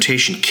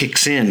presentation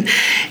kicks in.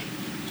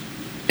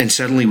 And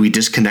suddenly we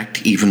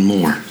disconnect even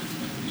more.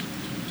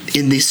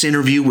 In this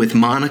interview with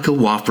Monica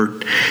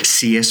Wofford,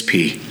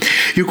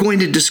 CSP, you're going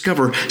to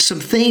discover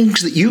some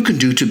things that you can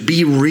do to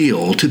be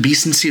real, to be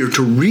sincere,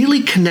 to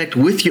really connect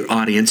with your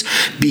audience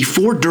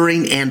before,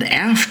 during, and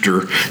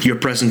after your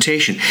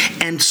presentation.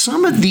 And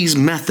some of these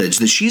methods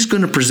that she's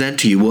going to present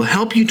to you will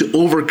help you to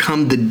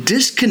overcome the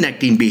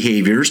disconnecting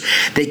behaviors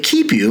that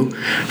keep you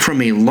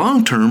from a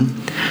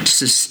long-term,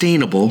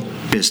 sustainable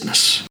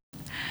business.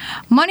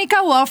 Monica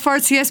Wofford,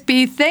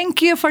 CSP,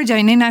 thank you for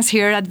joining us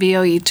here at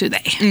VOE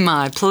today.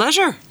 My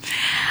pleasure.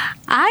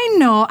 I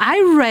know I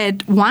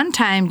read one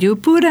time you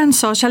put on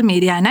social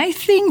media, and I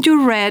think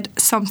you read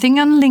something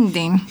on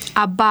LinkedIn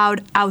about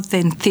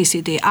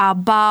authenticity,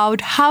 about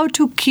how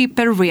to keep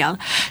it real.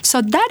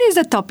 So that is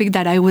the topic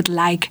that I would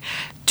like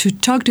to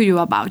talk to you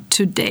about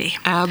today.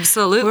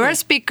 Absolutely. We're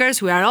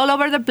speakers. We are all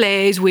over the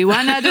place. We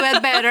want to do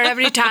it better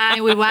every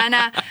time.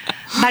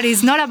 But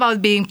it's not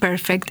about being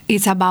perfect.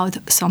 It's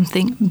about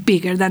something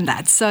bigger than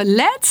that. So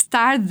let's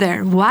start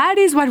there. What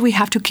is what we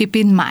have to keep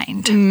in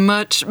mind?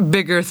 Much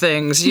bigger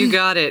things. You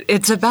got it.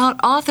 It's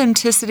about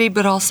authenticity,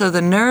 but also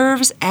the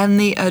nerves and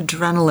the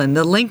adrenaline.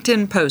 The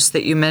LinkedIn post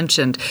that you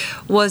mentioned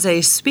was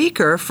a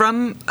speaker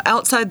from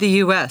outside the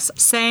U.S.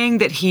 saying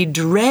that he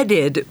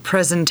dreaded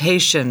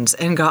presentations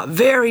and got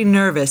very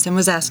nervous and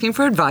was asking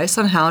for advice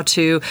on how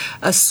to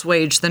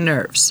assuage the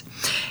nerves.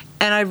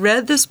 And I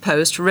read this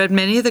post, read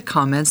many of the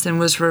comments, and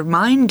was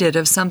reminded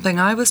of something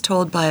I was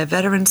told by a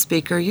veteran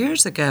speaker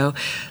years ago,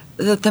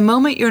 that the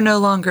moment you're no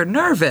longer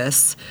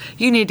nervous,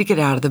 you need to get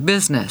out of the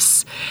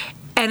business.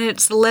 And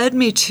it's led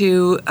me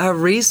to a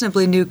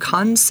reasonably new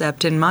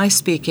concept in my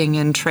speaking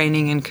and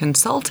training and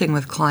consulting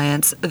with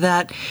clients,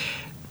 that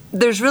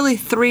there's really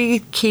 3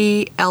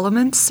 key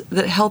elements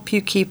that help you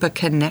keep a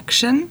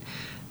connection,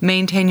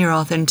 maintain your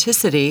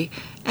authenticity,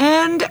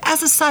 and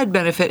as a side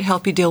benefit,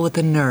 help you deal with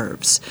the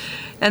nerves.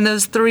 And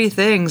those 3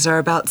 things are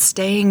about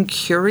staying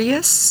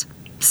curious,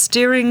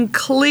 steering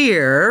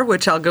clear,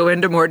 which I'll go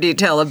into more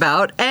detail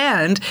about,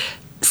 and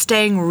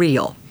staying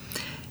real.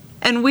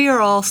 And we are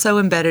all so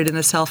embedded in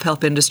the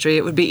self-help industry,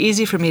 it would be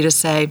easy for me to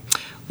say,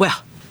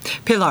 well,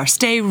 Pilar,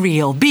 stay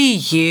real, be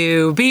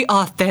you, be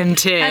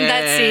authentic. And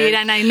that's it,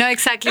 and I know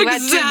exactly what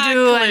to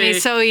do, and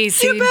it's so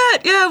easy. You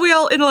bet. Yeah, we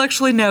all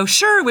intellectually know,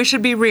 sure, we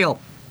should be real.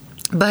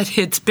 But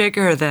it's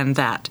bigger than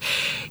that.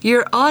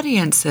 Your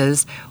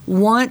audiences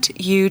want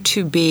you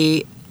to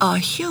be a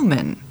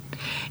human.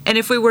 And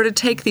if we were to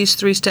take these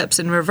 3 steps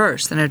in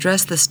reverse and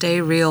address the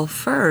stay real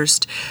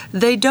first,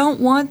 they don't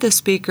want the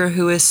speaker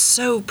who is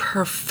so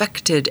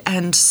perfected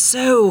and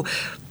so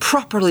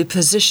properly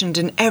positioned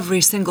in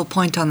every single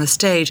point on the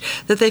stage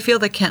that they feel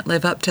they can't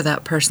live up to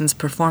that person's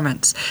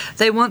performance.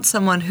 They want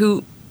someone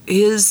who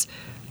is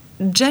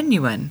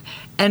genuine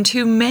and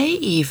who may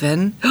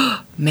even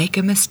make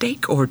a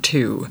mistake or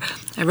 2.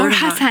 Or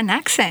has an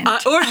accent.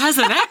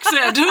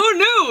 Who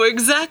knew?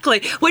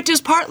 Exactly. Which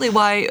is partly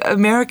why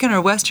American or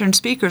Western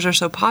speakers are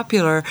so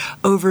popular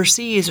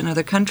overseas in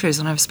other countries.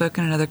 When I've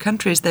spoken in other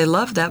countries, they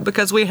love that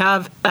because we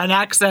have an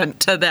accent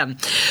to them.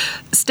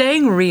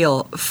 Staying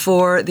real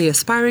for the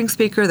aspiring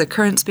speaker, the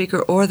current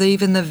speaker, or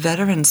even the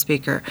veteran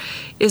speaker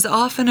is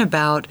often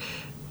about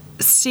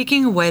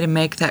seeking a way to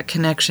make that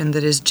connection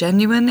that is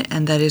genuine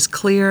and that is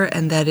clear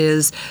and that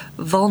is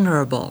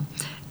vulnerable.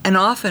 And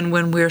often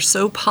when we're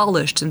so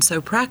polished and so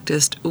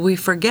practiced, we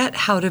forget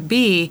how to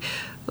be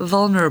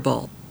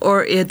vulnerable,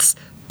 or it's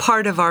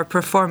part of our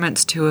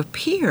performance to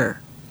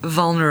appear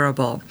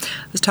vulnerable.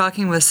 I was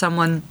talking with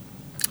someone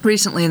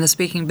recently in the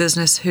speaking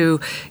business who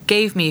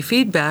gave me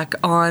feedback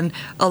on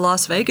a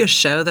Las Vegas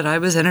show that I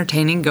was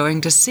entertaining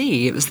going to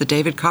see. It was the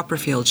David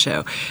Copperfield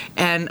show.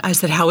 And I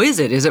said, how is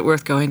it? Is it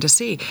worth going to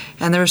see?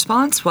 And the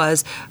response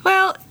was,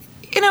 well,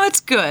 it's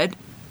good.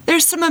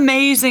 There's some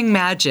amazing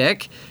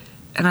magic.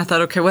 And I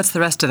thought, okay, what's the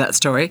rest of that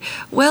story?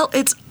 Well,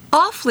 it's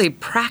awfully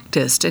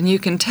practiced, and you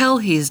can tell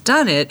he's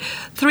done it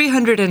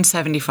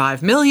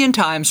 375 million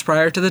times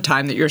prior to the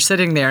time that you're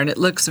sitting there, and it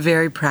looks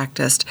very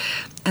practiced.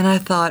 And I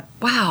thought,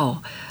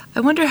 wow,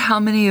 I wonder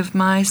how many of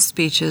my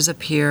speeches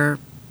appear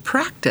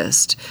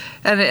practiced.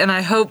 And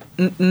I hope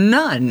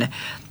none.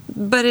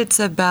 But it's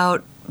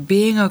about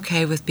being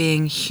okay with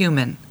being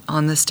human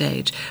on the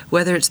stage,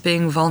 whether it's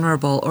being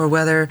vulnerable or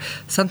whether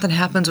something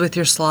happens with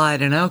your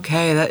slide and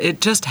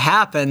it just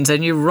happens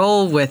and you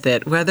roll with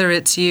it, whether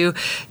it's you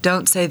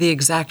don't say the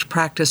exact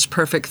practiced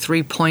perfect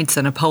 3 points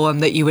in a poem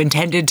that you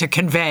intended to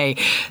convey.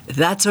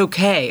 That's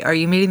okay. Are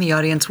you meeting the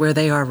audience where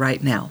they are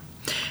right now?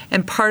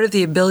 And part of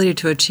the ability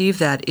to achieve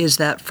that is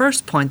that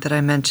first point that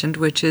I mentioned,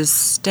 which is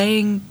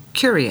staying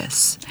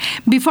curious.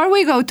 Before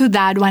we go to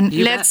that one,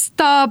 You let's bet.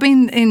 stop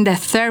in the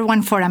third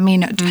one for a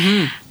minute.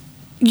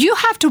 You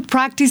have to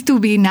practice to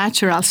be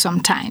natural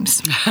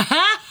sometimes.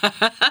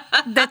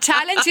 The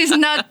challenge is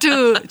not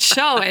to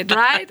show it,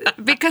 right?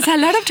 Because a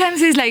lot of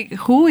times it's like,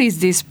 who is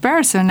this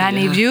person? And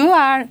if you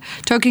are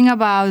talking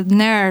about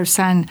nerves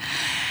and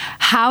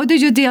how do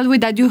you deal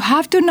with that, you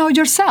have to know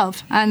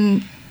yourself.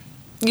 And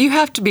You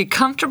have to be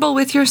comfortable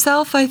with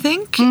yourself, I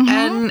think,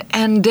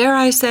 and dare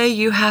I say,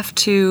 you have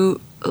to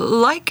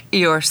like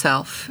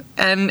yourself.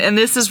 And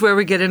this is where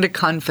we get into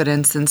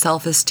confidence and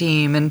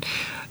self-esteem. And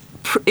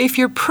if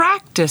you're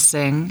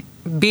practicing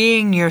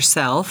being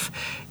yourself,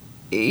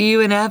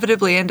 you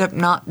inevitably end up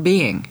not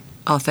being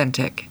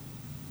authentic.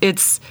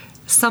 It's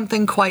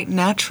something quite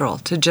natural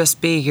to just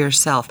be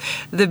yourself.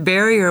 The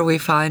barrier we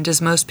find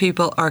is most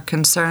people are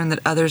concerned that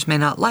others may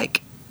not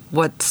like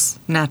what's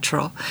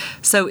natural.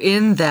 So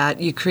in that,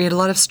 you create a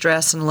lot of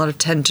stress and a lot of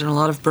tension, a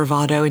lot of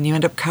bravado, and you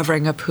end up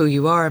covering up who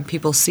you are, and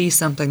people see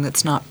something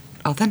that's not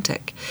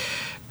authentic.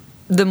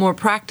 The more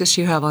practice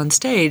you have on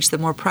stage, the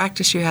more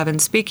practice you have in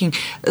speaking,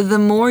 the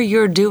more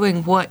you're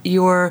doing what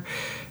you're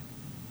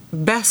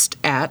best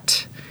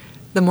at,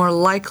 the more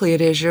likely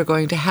it is you're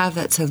going to have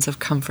that sense of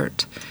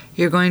comfort.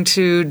 You're going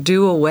to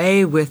do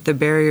away with the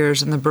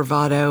barriers and the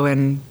bravado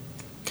and,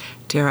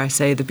 dare I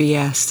say, the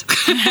BS.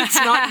 It's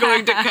not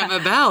going to come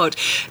about.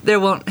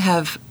 You won't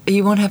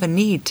have a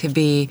need to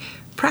be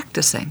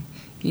practicing.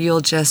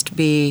 You'll just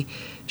be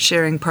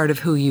sharing part of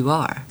who you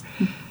are.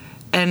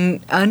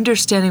 And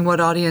understanding what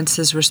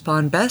audiences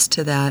respond best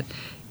to that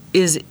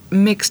is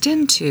mixed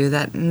into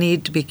that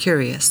need to be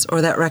curious,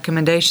 or that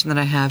recommendation that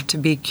I have to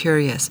be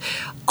curious.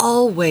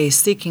 Always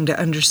seeking to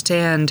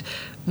understand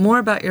more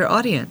about your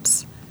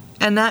audience.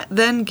 And that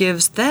then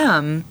gives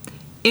them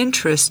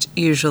interest,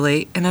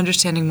 usually, in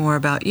understanding more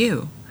about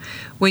you.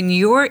 When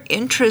you're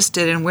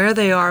interested in where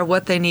they are,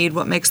 what they need,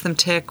 what makes them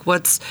tick,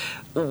 what's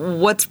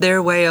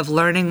their way of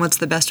learning, what's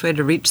the best way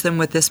to reach them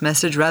with this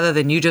message, rather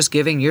than you just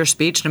giving your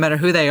speech, no matter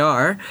who they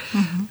are,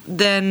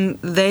 then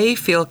they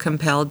feel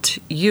compelled,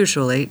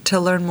 usually, to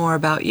learn more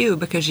about you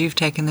because you've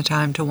taken the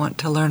time to want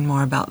to learn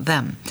more about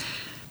them.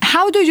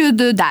 how do you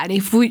do that?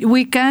 If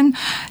we can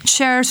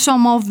share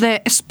some of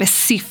the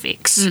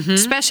specifics,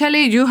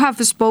 especially you have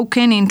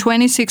spoken in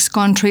 26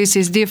 countries,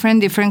 it's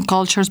different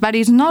cultures, but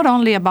it's not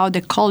only about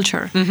the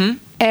culture.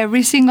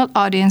 Every single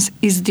audience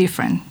is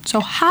different. So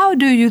how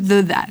do you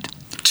do that?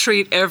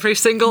 Treat every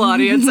single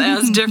audience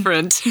as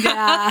different.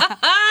 Yeah.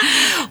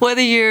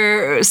 Whether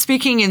you're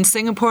speaking in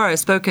Singapore, I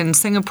spoke in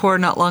Singapore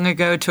not long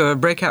ago to a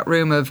breakout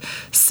room of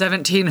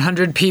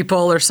 1,700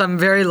 people or some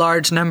very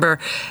large number,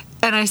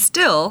 and I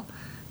still,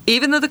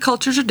 even though the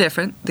cultures are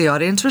different, the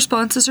audience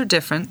responses are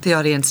different, the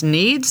audience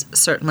needs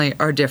certainly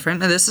are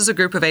different. And this is a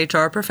group of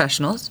HR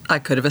professionals. I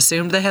could have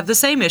assumed they have the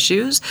same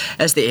issues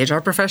as the HR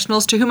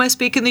professionals to whom I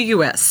speak in the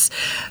U.S.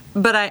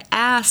 But I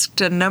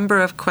asked a number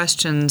of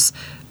questions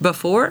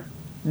before,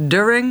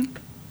 during,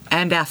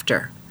 and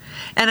after.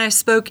 And I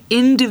spoke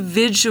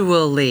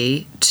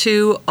individually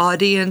to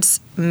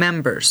audience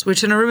members,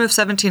 which in a room of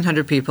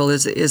 1,700 people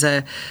is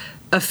a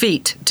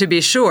feat, to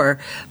be sure.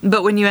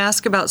 But when you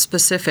ask about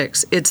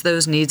specifics, it's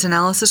those needs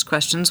analysis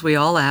questions we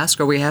all ask,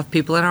 or we have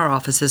people in our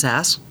offices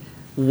ask.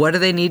 What do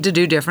they need to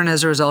do different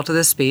as a result of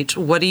this speech?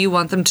 What do you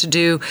want them to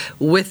do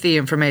with the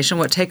information?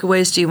 What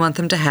takeaways do you want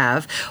them to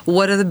have?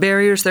 What are the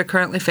barriers they're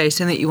currently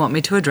facing that you want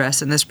me to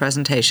address in this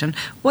presentation?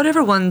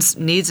 Whatever one's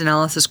needs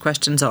analysis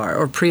questions are,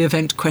 or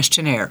pre-event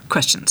questionnaire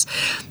questions.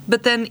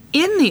 But then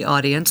in the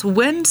audience,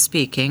 when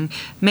speaking,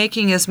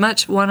 making as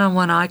much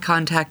one-on-one eye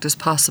contact as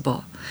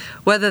possible.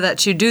 Whether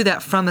that's you do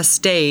that from a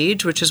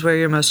stage, which is where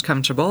you're most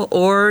comfortable,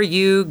 or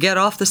you get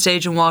off the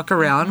stage and walk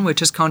around,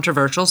 which is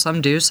controversial.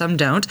 Some do, some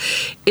don't.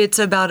 It's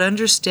about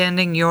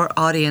understanding your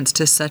audience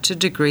to such a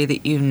degree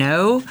that you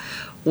know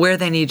where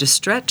they need to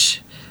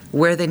stretch,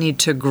 where they need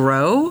to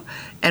grow,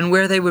 and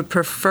where they would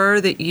prefer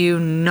that you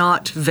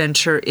not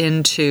venture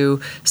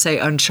into, say,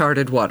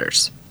 uncharted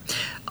waters.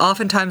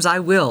 Oftentimes I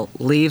will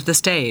leave the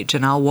stage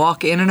and I'll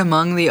walk in and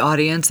among the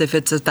audience if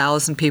it's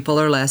 1,000 people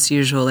or less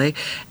usually,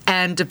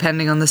 and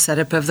depending on the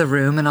setup of the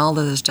room and all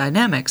those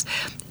dynamics.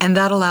 And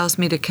that allows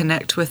me to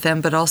connect with them,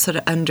 but also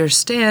to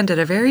understand at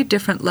a very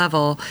different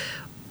level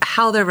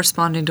how they're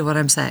responding to what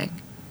I'm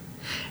saying.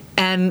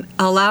 And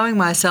allowing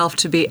myself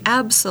to be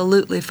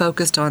absolutely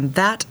focused on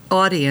that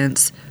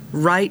audience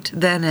right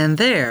then and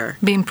there.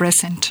 Being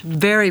present.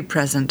 Very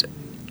present.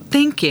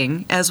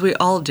 Thinking, as we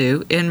all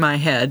do, in my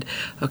head,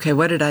 okay,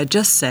 what did I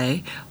just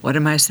say? What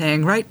am I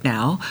saying right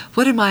now?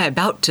 What am I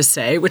about to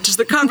say? Which is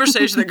the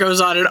conversation that goes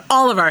on in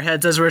all of our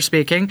heads as we're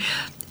speaking.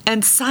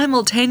 And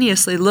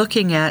simultaneously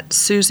looking at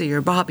Susie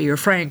or Bobby or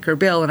Frank or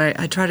Bill, and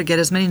I try to get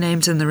as many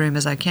names in the room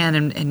as I can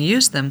and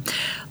use them,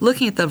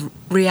 looking at the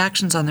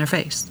reactions on their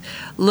face,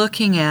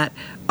 looking at,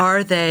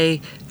 are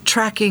they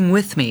tracking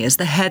with me? Is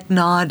the head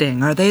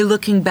nodding? Are they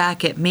looking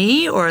back at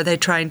me, or are they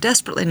trying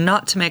desperately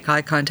not to make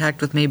eye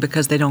contact with me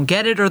because they don't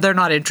get it or they're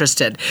not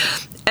interested?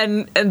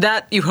 And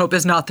that, you hope,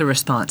 is not the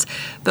response.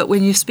 But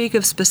when you speak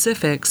of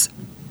specifics,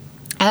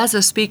 as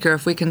a speaker,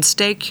 if we can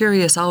stay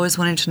curious, always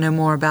wanting to know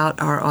more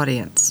about our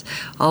audience,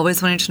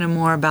 always wanting to know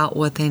more about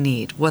what they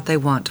need, what they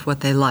want, what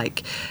they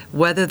like,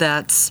 whether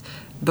that's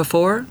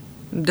before,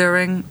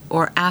 during,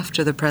 or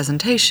after the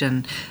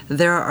presentation,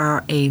 there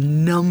are a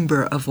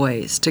number of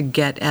ways to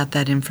get at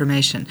that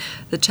information.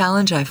 The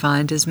challenge I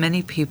find is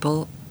many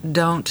people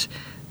don't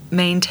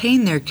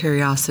maintain their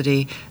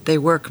curiosity, they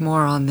work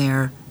more on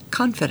their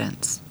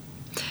confidence.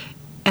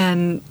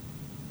 And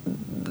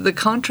the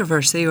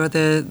controversy or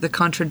the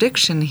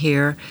contradiction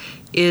here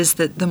is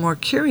that the more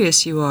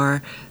curious you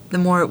are, the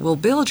more it will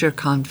build your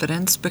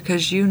confidence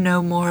because you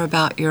know more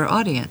about your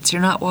audience.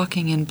 You're not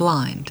walking in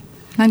blind.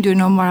 And you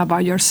know more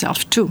about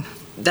yourself, too.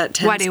 That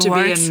tends to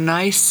be a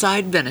nice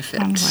side benefit.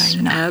 And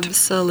why not?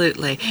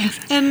 Absolutely.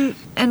 And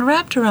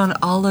wrapped around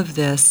all of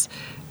this,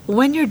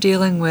 when you're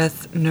dealing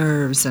with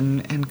nerves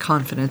and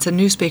confidence, and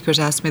new speakers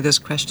ask me this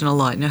question a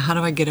lot, how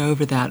do I get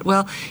over that?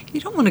 Well,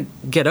 you don't want to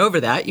get over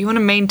that. You want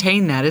to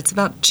maintain that. It's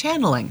about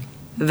channeling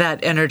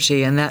that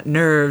energy and that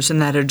nerves and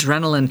that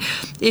adrenaline.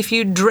 If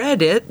you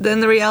dread it,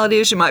 then the reality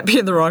is you might be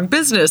in the wrong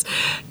business.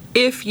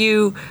 If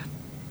you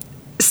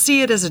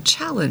see it as a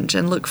challenge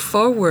and look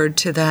forward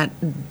to that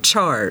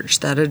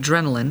charge, that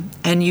adrenaline,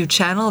 and you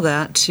channel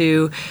that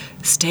to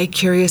stay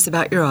curious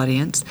about your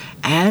audience,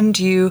 and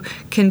you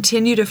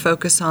continue to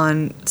focus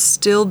on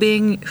still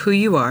being who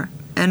you are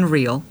and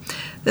real,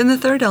 then the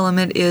third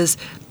element is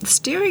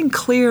steering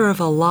clear of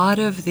a lot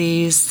of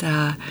these,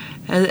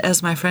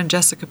 as my friend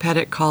Jessica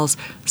Pettit calls,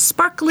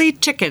 sparkly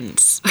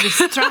chickens.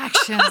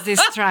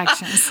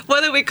 Distractions.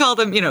 Whether we call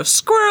them,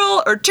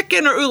 squirrel or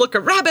chicken or ooh, look, a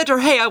rabbit or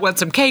hey, I want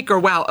some cake or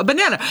wow, a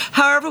banana.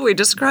 However we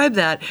describe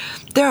that,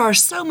 there are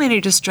so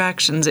many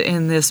distractions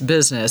in this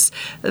business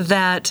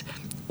that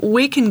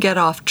we can get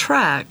off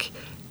track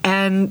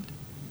and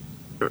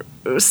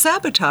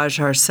sabotage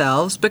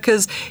ourselves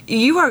because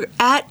you are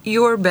at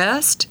your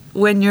best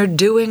when you're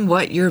doing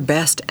what you're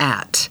best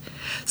at.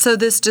 So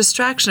this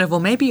distraction of, well,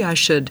 maybe I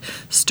should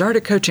start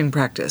a coaching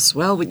practice.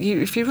 Well,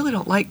 if you really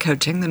don't like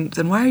coaching,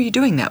 then why are you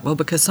doing that? Well,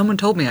 because someone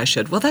told me I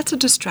should. Well, that's a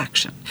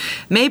distraction.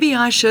 Maybe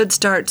I should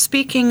start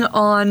speaking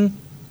on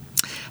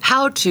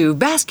how to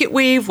basket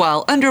weave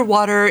while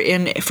underwater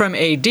from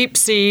a deep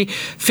sea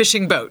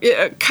fishing boat.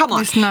 Come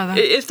on.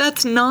 If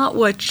that's not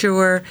what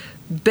you're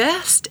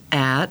best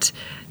at,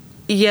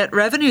 yet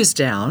revenue's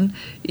down,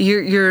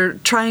 you're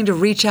trying to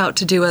reach out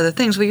to do other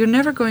things. Well, you're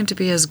never going to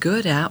be as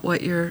good at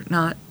what you're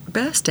not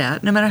best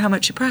at, no matter how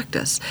much you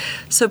practice.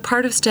 So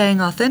part of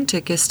staying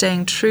authentic is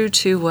staying true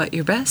to what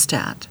you're best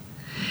at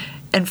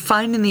and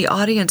finding the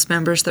audience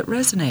members that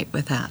resonate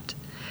with that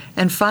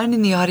and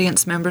finding the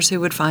audience members who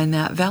would find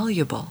that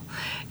valuable.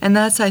 And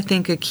that's, I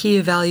think, a key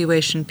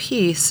evaluation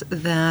piece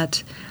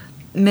that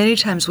many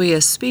times we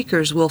as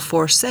speakers will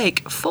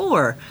forsake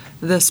for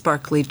the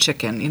sparkly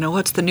chicken.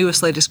 What's the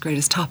newest, latest,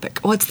 greatest topic?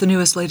 What's the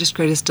newest, latest,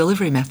 greatest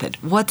delivery method?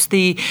 What's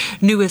the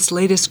newest,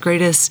 latest,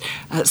 greatest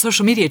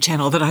social media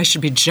channel that I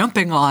should be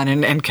jumping on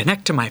and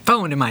connect to my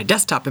phone and my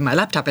desktop and my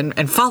laptop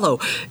and follow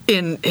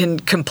in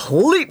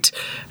complete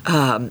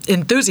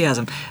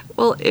enthusiasm?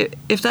 Well,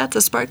 if that's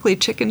a sparkly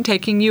chicken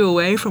taking you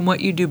away from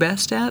what you do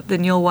best at,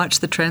 then you'll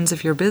watch the trends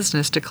of your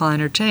business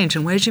decline or change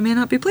in ways you may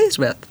not be pleased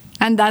with.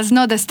 And that's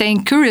not the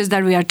staying curious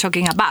that we are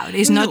talking about.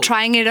 It's not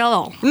trying it at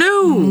all.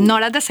 No.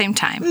 Not at the same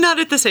time. Not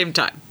at the same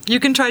time. You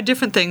can try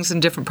different things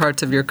in different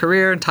parts of your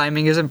career, and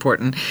timing is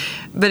important.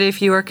 But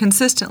if you are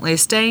consistently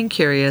staying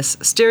curious,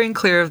 steering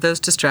clear of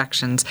those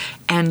distractions,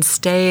 and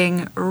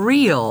staying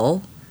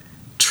real,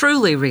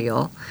 truly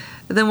real,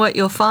 then what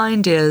you'll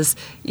find is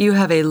you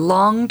have a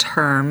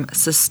long-term,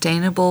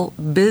 sustainable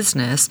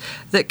business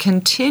that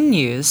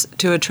continues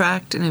to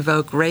attract and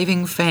evoke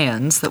raving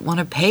fans that want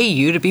to pay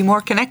you to be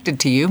more connected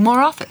to you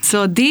more often.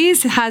 So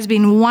this has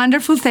been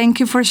wonderful.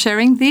 Thank you for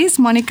sharing this.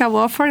 Monica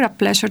Wofford, a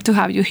pleasure to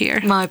have you here.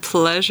 My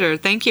pleasure.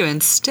 Thank you,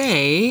 and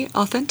stay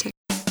authentic.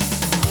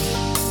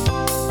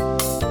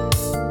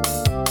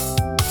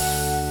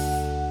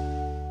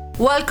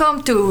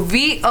 Welcome to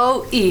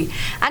VOE.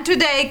 And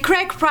today,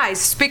 Craig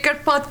Price, speaker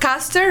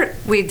podcaster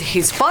with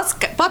his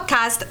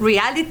podcast,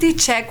 Reality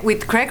Check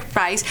with Craig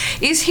Price,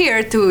 is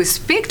here to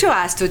speak to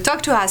us, to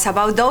talk to us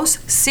about those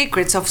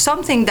secrets of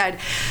something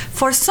that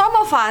for some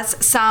of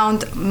us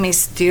sound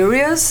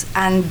mysterious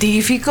and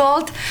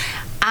difficult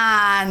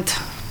and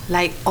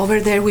like over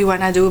there we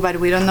want to do, but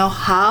we don't know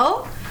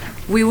how.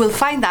 We will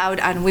find out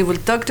and we will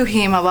talk to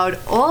him about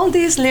all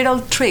these little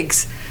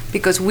tricks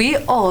because we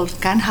all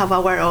can have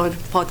our own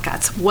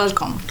podcasts.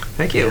 Welcome.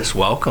 Thank you. Yes,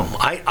 welcome.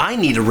 I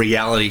need a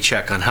reality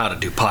check on how to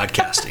do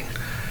podcasting.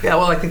 Yeah,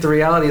 well, I think the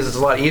reality is it's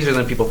a lot easier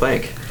than people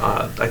think.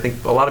 I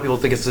think a lot of people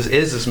think it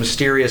is this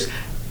mysterious,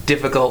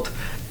 difficult,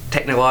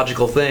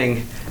 technological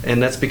thing,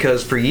 and that's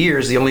because for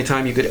years the only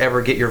time you could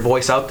ever get your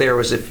voice out there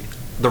was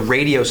if the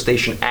radio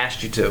station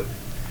asked you to.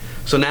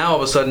 So now all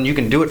of a sudden you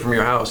can do it from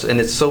your house, and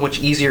it's so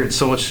much easier and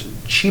so much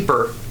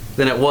cheaper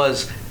than it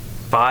was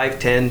 5,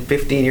 10,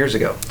 15 years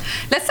ago.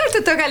 Let's start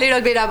to talk a little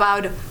bit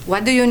about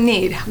what do you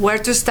need, where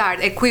to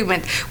start,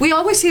 equipment. We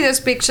always see those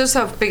pictures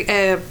of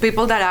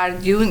people that are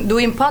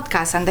doing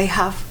podcasts and they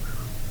have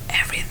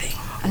everything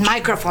and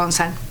microphones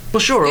and. Well,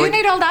 sure. Do you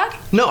need all that?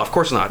 No, of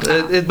course not.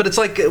 But it's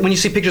like when you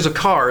see pictures of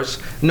cars,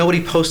 nobody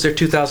posts their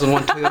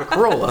 2001 Toyota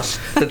Corolla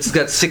that's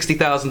got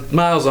 60,000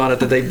 miles on it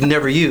that they've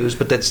never used,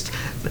 but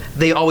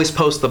they always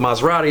post the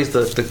Maseratis,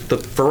 the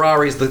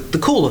Ferraris, the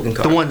cool-looking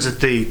cars. The ones at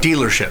the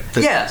dealership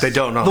that they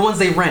don't own. The ones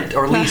they rent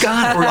or lease.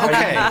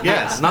 Okay, yes.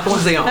 Yeah, not the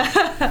ones they own.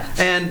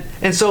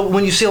 And so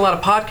when you see a lot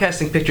of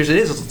podcasting pictures,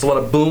 it's a lot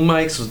of boom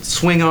mics with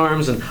swing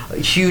arms and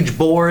huge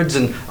boards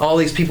and all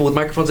these people with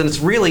microphones, and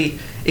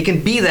it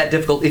can be that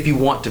difficult if you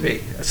want to be.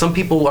 Some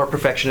people are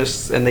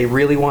perfectionists and they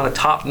really want a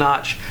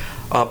top-notch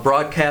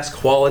broadcast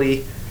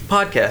quality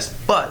podcast,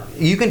 but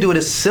you can do it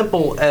as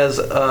simple as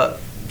a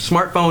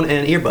smartphone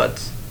and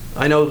earbuds.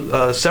 I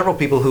know several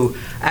people who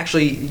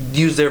actually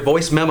use their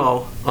voice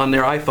memo on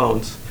their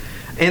iPhones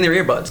and their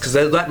earbuds, because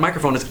that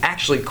microphone is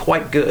actually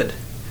quite good.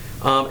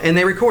 And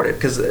they record it,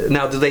 because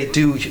now do they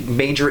do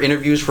major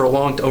interviews over a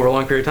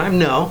long period of time?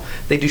 No.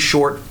 They do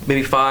short,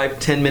 maybe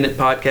 5-10 minute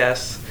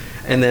podcasts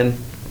and then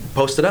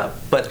post it up.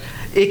 But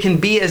it can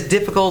be as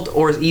difficult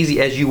or as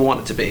easy as you want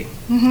it to be.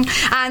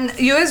 Mm-hmm. And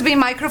USB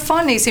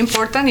microphone is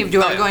important if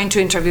you are going to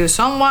interview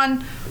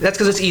someone. That's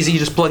because it's easy. You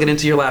just plug it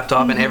into your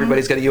laptop, and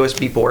everybody's got a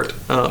USB port.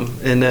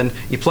 And then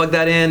you plug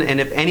that in, and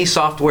if any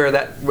software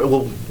that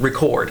will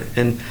record.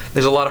 And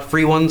there's a lot of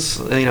free ones.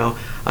 I know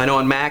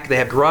on Mac they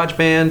have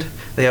GarageBand,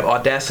 they have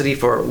Audacity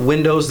for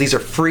Windows. These are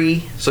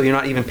free, so you're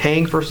not even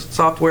paying for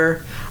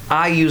software.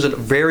 I use a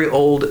very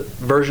old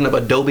version of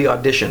Adobe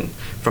Audition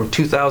from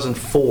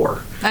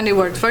 2004. And it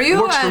worked for you?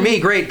 It works for me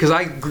great, because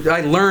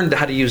I learned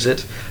how to use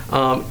it.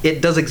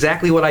 It does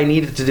exactly what I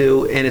need it to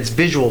do, and it's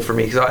visual for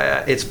me,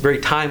 because it's very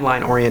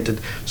timeline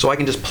oriented. So I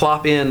can just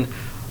plop in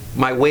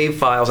my wave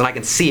files and I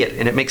can see it,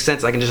 and it makes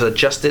sense. I can just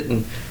adjust it,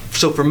 and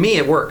so for me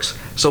it works.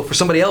 So for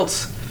somebody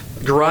else,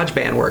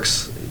 GarageBand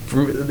works.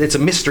 It's a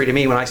mystery to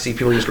me when I see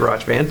people use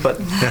GarageBand, but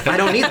I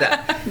don't need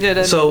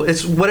that. So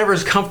it's whatever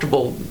is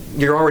comfortable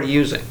you're already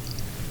using.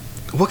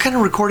 What kind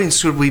of recordings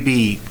should we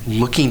be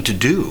looking to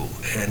do?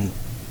 And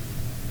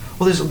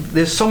well,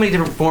 there's so many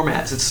different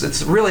formats.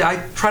 It's really,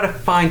 I try to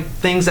find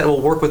things that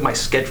will work with my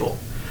schedule.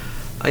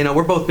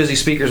 We're both busy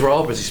speakers. We're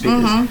all busy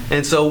speakers. Mm-hmm.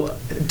 And so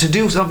to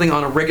do something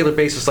on a regular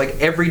basis, like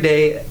every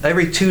day,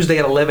 every Tuesday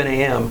at 11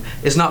 a.m.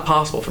 is not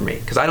possible for me,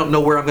 because I don't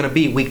know where I'm going to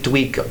be week to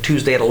week,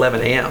 Tuesday at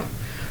 11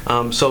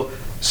 a.m. So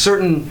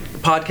certain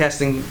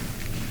podcasting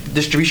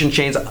distribution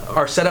chains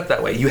are set up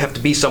that way. You have to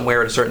be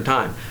somewhere at a certain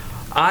time.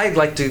 I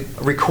like to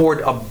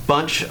record a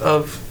bunch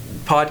of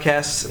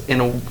podcasts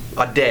in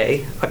a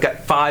day. I've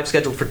got 5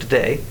 scheduled for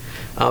today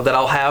that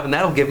I'll have, and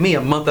that'll give me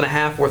a month and a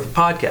half worth of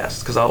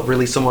podcasts, because I'll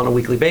release them on a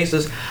weekly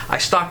basis. I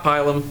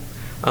stockpile them.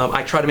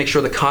 I try to make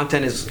sure the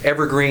content is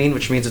evergreen,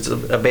 which means it's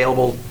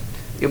available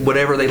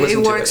whatever they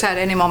listen to. It works at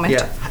any moment.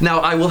 Yeah.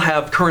 Now, I will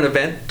have current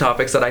event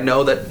topics that I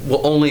know that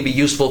will only be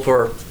useful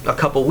for a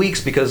couple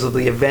weeks because of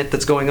the event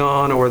that's going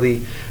on or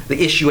the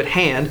issue at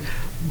hand.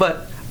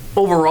 But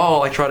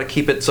overall, I try to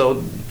keep it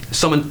so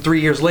someone 3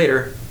 years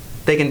later,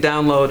 they can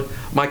download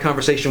my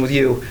conversation with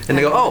you and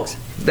they go, oh,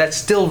 that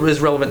still is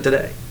relevant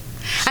today.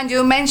 And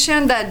you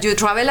mentioned that you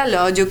travel a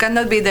lot. You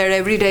cannot be there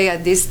every day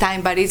at this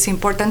time, but it's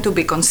important to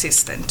be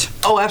consistent.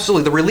 Oh,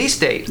 absolutely. The release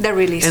date. The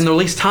release. And the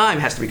release time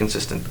has to be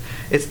consistent.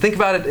 Think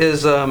about it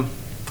as,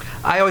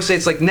 I always say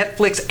it's like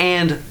Netflix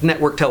and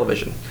network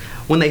television.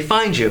 When they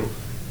find you,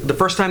 the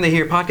first time they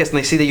hear your podcast and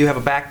they see that you have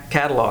a back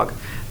catalog,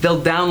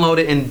 they'll download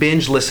it and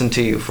binge listen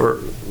to you for,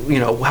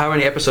 how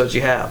many episodes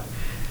you have.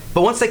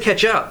 But once they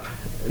catch up,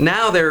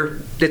 now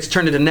it's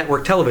turned into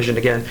network television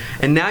again,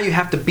 and now you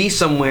have to be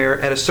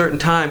somewhere at a certain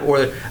time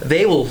or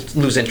they will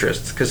lose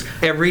interest, because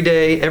every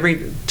day,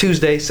 every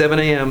Tuesday, 7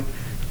 a.m.,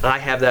 I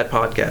have that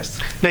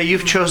podcast. Now,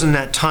 you've chosen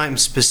that time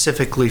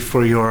specifically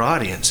for your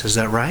audience, is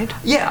that right?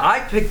 Yeah, I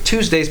picked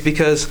Tuesdays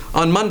because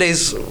on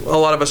Mondays, a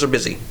lot of us are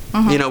busy.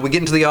 Mm-hmm. We get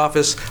into the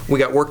office, we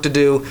got work to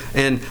do,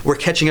 and we're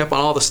catching up on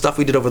all the stuff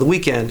we did over the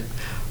weekend.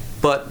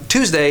 But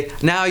Tuesday,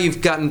 now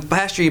you've gotten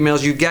past your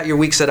emails, you've got your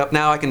week set up,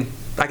 now I can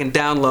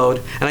download,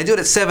 and I do it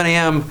at 7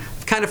 a.m.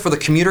 kind of for the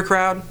commuter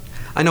crowd.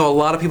 I know a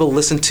lot of people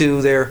listen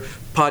to their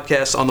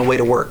podcasts on the way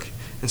to work,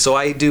 and so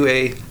I do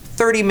a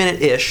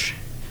 30-minute-ish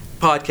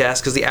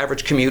podcast, because the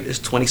average commute is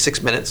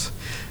 26 minutes.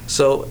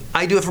 So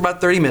I do it for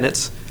about 30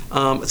 minutes.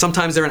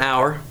 Sometimes they're an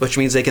hour, which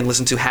means they can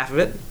listen to half of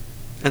it,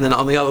 and then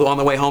on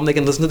the way home they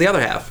can listen to the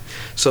other half.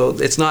 So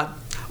it's not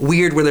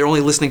weird where they're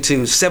only listening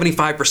to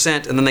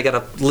 75% and then they got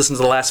to listen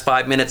to the last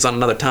 5 minutes on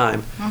another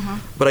time. Mm-hmm.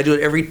 But I do it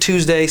every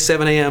Tuesday,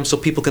 7 a.m., so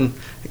people can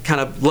kind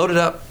of load it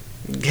up,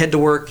 head to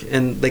work,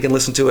 and they can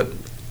listen to it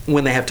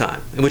when they have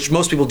time, which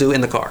most people do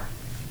in the car.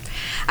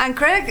 And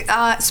Craig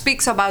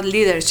speaks about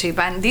leadership,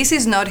 and this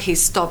is not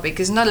his topic.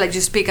 It's not like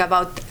you speak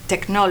about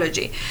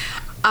technology.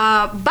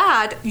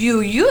 But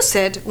you use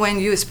it when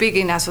you speak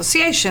in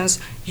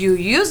associations. You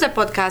use the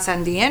podcast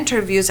and the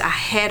interviews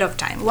ahead of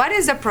time. What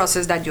is the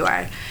process that you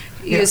are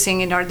using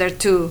in order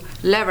to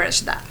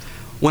leverage that?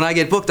 When I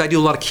get booked, I do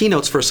a lot of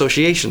keynotes for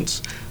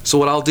associations. So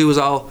what I'll do is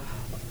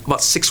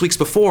about 6 weeks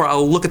before,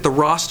 I'll look at the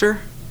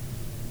roster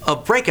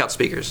of breakout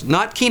speakers,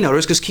 not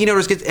keynoters, because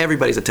keynoters get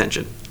everybody's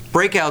attention.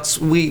 Breakouts,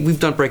 we've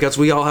done breakouts.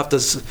 We all have to,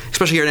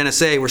 especially here at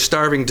NSA, we're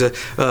starving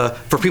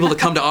for people to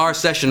come to our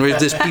session. Where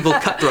there's people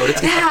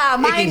cutthroat.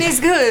 Mine is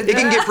good. It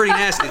can get pretty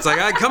nasty. It's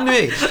like, come to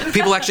me.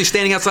 People actually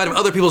standing outside of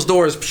other people's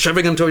doors,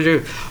 shoving them towards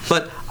you.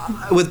 But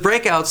with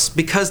breakouts,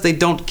 because they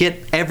don't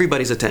get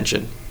everybody's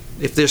attention,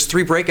 if there's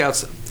 3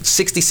 breakouts,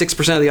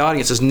 66% of the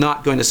audience is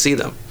not going to see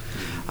them.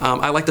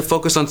 I like to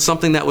focus on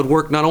something that would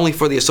work not only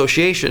for the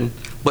association,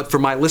 but for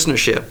my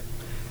listenership.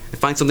 I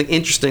find something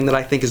interesting that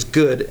I think is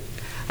good,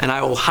 and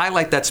I will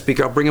highlight that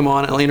speaker. I'll bring them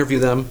on, I'll interview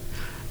them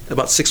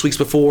about 6 weeks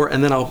before,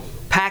 and then I'll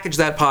package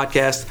that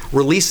podcast,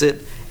 release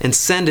it, and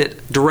send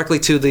it directly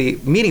to the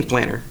meeting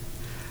planner,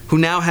 who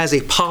now has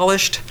a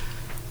polished,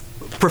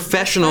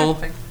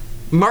 professional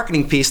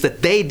marketing piece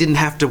that they didn't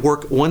have to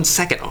work 1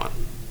 second on.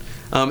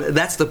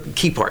 That's the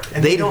key part.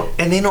 And they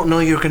don't know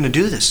you're going to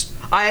do this.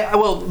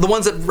 Well, the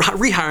ones that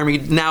rehire me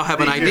now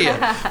have an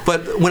idea.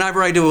 But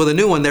whenever I do it with a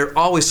new one, they're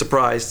always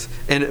surprised,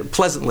 and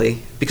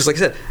pleasantly, because like I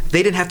said,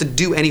 they didn't have to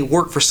do any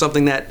work for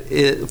something that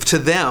to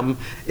them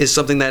is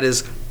something that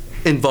is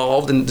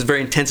involved and it's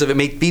very intensive. It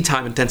may be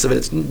time intensive, and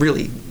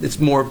it's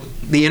more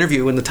the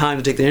interview and the time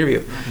to take the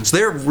interview. Mm-hmm. So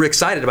they're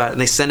excited about it,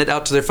 and they send it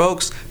out to their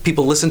folks.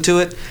 People listen to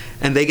it,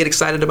 and they get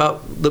excited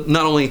about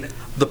not only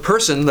the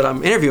person that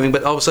I'm interviewing,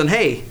 but all of a sudden,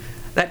 hey,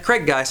 that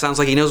Craig guy sounds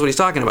like he knows what he's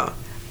talking about.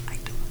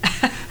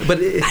 But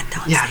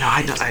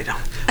I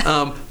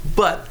don't.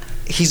 But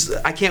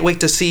I can't wait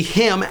to see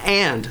him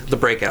and the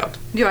breakout.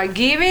 You are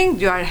giving,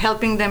 you are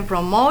helping them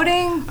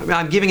promoting.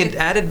 I'm giving it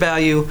added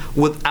value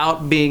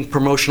without being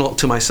promotional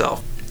to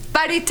myself.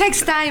 But it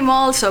takes time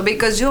also,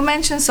 because you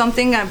mentioned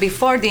something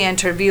before the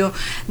interview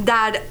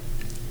that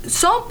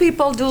some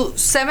people do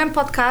 7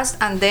 podcasts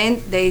and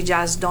then they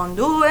just don't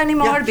do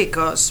anymore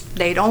because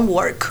they don't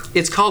work.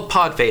 It's called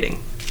pod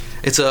fading.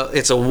 It's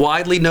a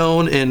widely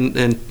known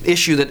and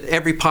issue that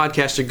every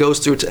podcaster goes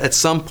through at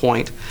some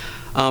point.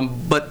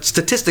 But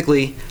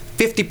statistically,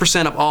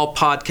 50% of all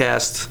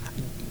podcasts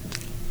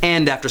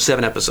end after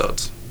 7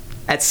 episodes.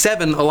 At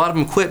 7, a lot of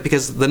them quit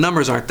because the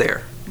numbers aren't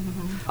there.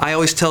 Mm-hmm. I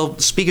always tell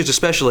speakers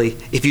especially,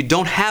 if you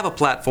don't have a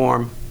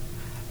platform,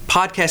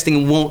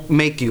 podcasting won't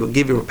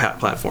give you a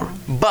platform.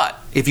 But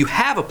if you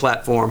have a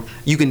platform,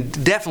 you can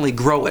definitely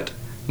grow it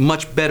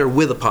much better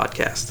with a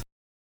podcast.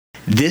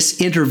 This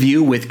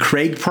interview with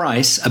Craig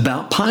Price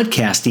about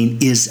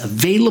podcasting is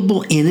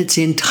available in its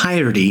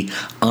entirety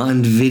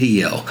on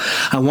video.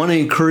 I want to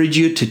encourage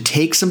you to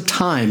take some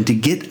time to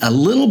get a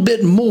little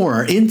bit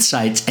more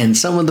insights and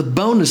some of the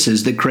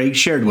bonuses that Craig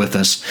shared with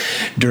us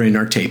during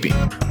our taping.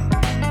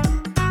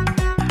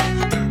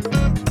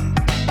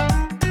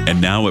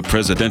 And now a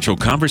presidential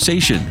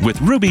conversation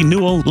with Ruby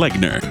Newell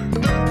Legner.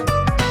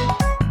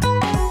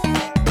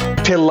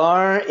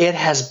 Pilar, it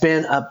has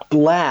been a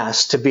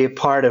blast to be a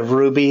part of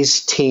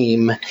Ruby's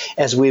team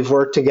as we've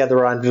worked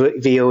together on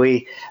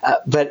VOE,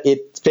 but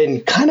it's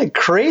been kind of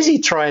crazy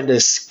trying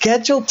to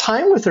schedule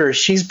time with her.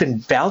 She's been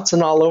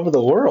bouncing all over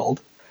the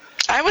world.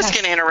 I was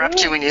going to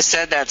interrupt you when you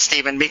said that,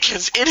 Stephen,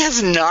 because it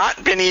has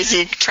not been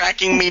easy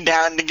tracking me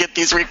down to get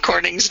these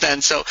recordings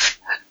done. So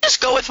just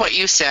go with what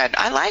you said.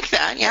 I like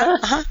that. Yeah.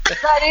 Uh-huh.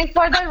 That is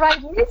for the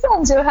right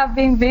reasons. You have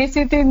been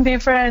visiting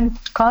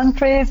different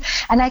countries,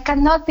 and I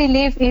cannot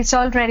believe it's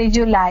already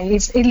July.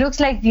 It looks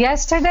like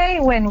yesterday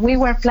when we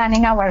were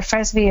planning our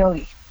first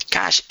VOE.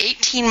 Gosh,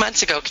 18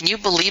 months ago. Can you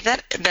believe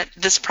that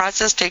this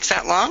process takes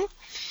that long?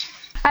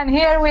 And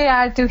here we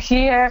are to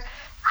hear.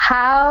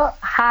 How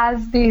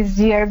has this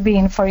year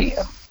been for you?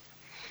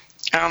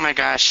 Oh my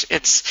gosh,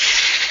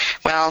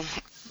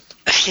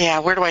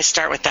 where do I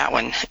start with that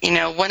one? You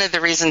know, one of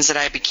the reasons that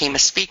I became a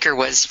speaker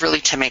was really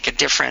to make a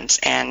difference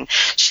and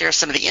share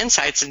some of the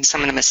insights and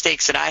some of the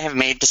mistakes that I have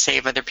made to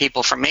save other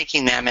people from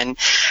making them. And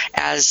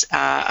as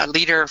a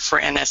leader for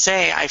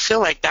NSA, I feel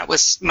like that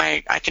was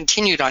I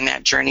continued on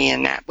that journey,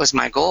 and that was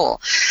my goal.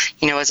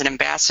 You know, as an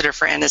ambassador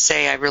for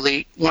NSA, I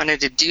really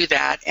wanted to do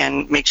that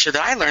and make sure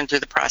that I learned through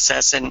the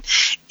process.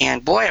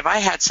 And boy, have I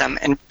had some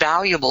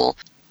invaluable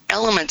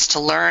elements to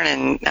learn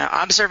and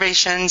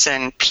observations,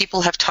 and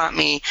people have taught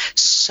me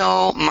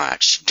so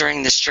much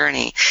during this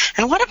journey.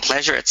 And what a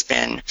pleasure it's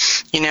been.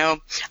 You know,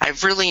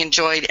 I've really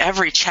enjoyed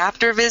every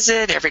chapter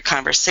visit, every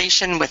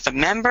conversation with the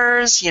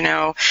members. You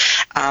know,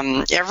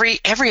 every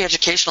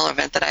educational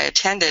event that I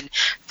attended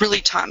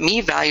really taught me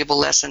valuable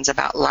lessons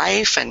about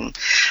life, and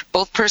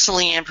both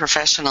personally and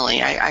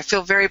professionally. I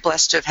feel very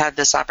blessed to have had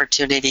this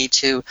opportunity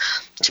to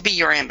be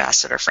your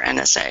ambassador for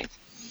NSA.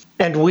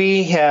 And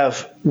we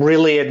have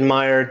really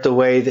admired the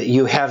way that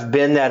you have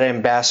been that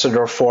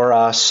ambassador for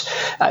us.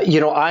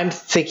 I'm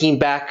thinking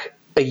back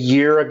a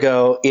year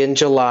ago in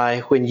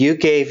July when you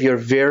gave your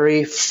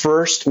very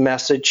first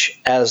message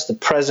as the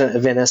president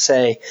of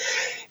NSA.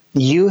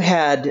 You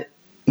had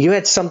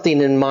something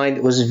in mind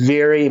that was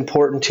very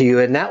important to you,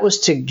 and that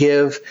was to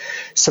give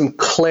some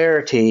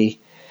clarity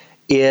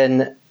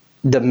in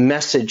the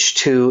message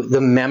to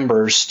the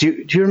members.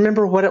 Do you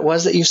remember what it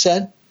was that you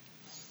said?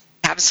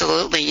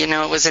 Absolutely. You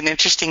know, it was an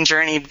interesting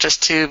journey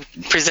just to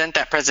present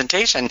that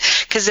presentation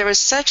because there was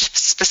such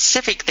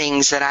specific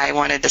things that I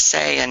wanted to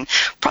say. And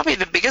probably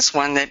the biggest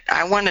one that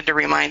I wanted to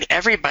remind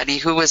everybody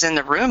who was in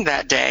the room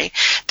that day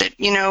that,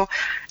 you know,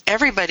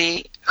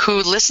 everybody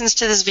who listens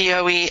to this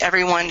VOE,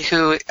 everyone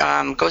who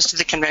goes to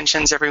the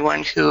conventions,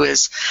 everyone who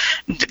is,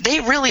 they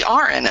really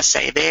are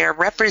NSA. They are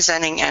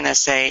representing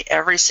NSA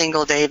every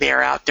single day they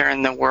are out there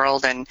in the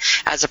world and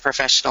as a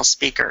professional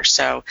speaker.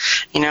 So,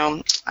 you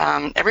know,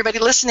 everybody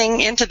listening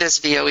into this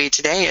VOE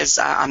today is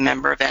a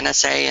member of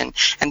NSA,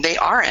 and they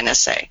are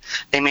NSA.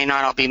 They may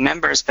not all be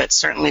members, but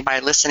certainly by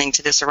listening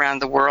to this around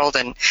the world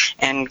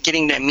and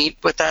getting to meet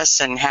with us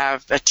and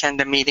attend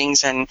the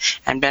meetings and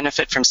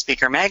benefit from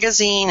Speaker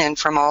Magazine and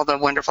from all the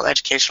wonderful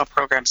educational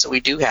programs that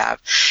we do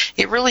have,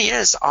 it really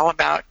is all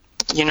about,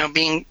 you know,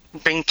 being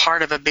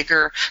part of a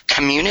bigger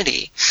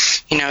community.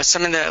 You know,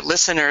 some of the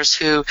listeners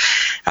who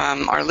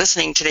are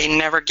listening today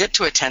never get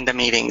to attend the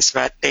meetings,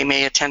 but they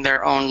may attend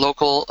their own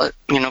local,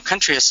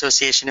 country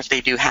association if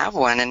they do have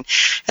one. And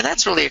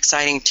that's really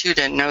exciting, too,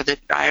 to know that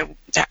I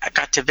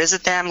got to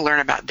visit them, learn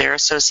about their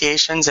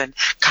associations, and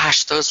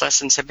gosh, those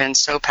lessons have been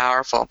so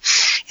powerful.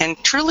 And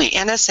truly,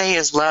 NSA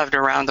is loved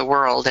around the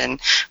world,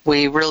 and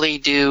we really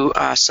do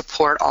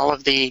support all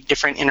of the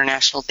different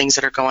international things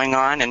that are going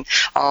on and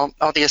all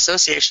the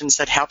associations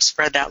that help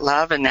spread that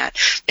love and that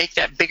make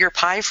that bigger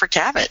pie for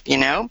Cabot, you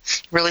know.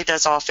 It really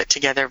does all fit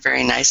together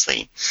very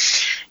nicely.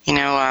 You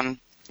know,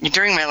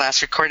 during my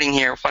last recording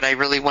here, what I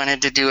really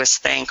wanted to do is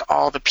thank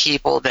all the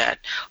people that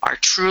are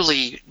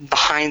truly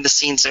behind the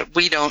scenes that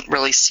we don't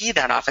really see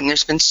that often.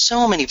 There's been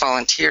so many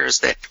volunteers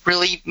that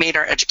really made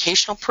our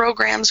educational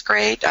programs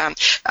great.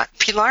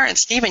 Pilar and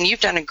Stephen,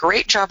 you've done a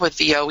great job with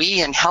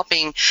VOE and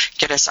helping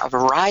get us a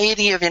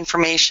variety of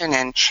information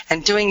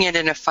and doing it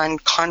in a fun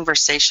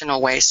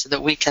conversational way so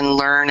that we can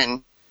learn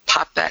and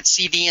pop that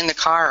CD in the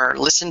car or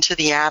listen to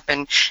the app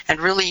and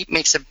really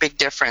makes a big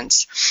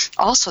difference.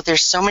 Also,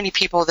 there's so many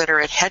people that are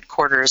at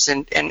headquarters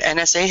and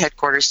NSA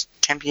headquarters,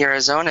 Tempe,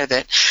 Arizona,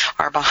 that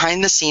are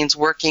behind the scenes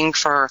working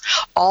for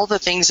all the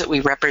things that we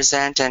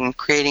represent and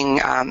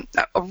creating a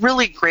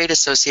really great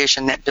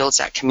association that builds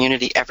that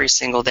community every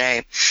single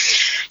day.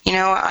 You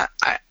know,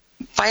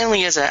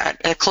 finally, as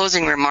a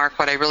closing remark,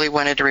 what I really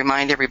wanted to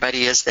remind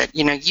everybody is that,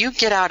 you know, you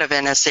get out of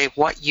NSA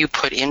what you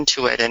put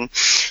into it. And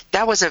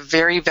that was a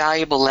very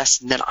valuable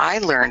lesson that I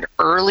learned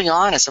early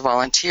on as a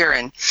volunteer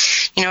and,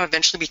 you know,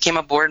 eventually became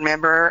a board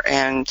member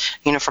and,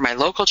 you know, for my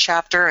local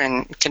chapter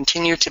and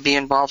continue to be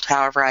involved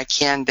however I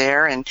can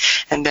there. And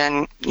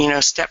then, you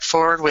know, step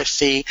forward with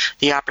the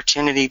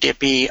opportunity to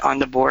be on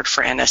the board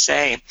for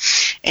NSA.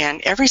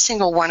 And every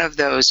single one of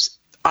those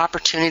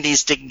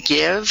opportunities to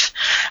give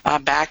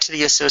back to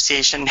the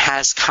association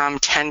has come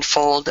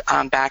tenfold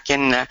back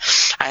in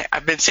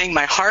I've been saying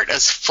my heart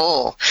is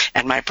full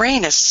and my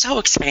brain is so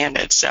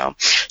expanded. So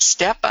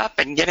step up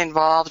and get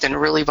involved and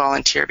really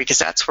volunteer because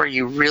that's where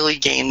you really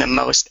gain the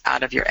most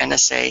out of your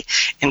NSA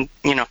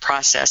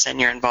process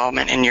and your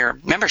involvement in your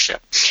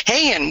membership.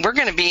 Hey, and we're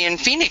going to be in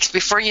Phoenix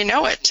before you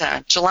know it.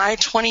 July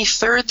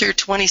 23rd through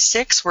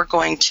 26th, we're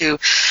going to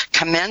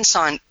commence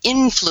on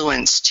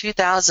Influence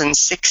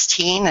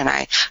 2016, and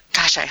I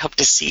hope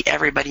to see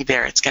everybody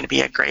there. It's going to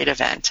be a great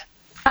event.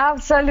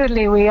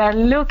 Absolutely. We are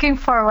looking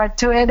forward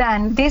to it.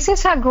 And this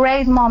is a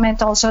great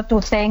moment also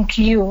to thank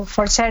you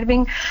for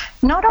serving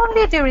not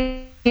only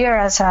during the year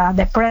as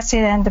the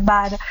president,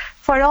 but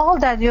for all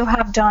that you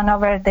have done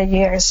over the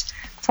years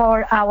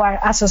for our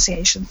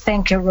association.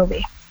 Thank you,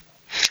 Ruby.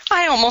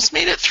 I almost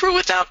made it through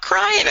without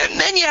crying, and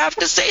then you have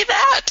to say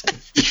that.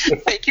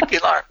 Thank you,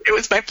 Pilar. It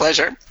was my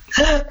pleasure.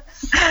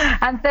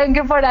 And thank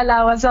you for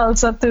allowing us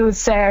also to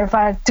serve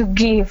or to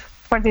give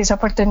for this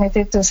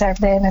opportunity to serve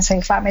the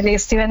NSA family.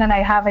 Stephen and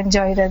I have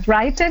enjoyed it,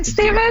 right,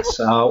 Stephen? Yes,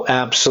 oh,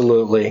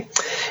 absolutely.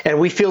 And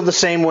we feel the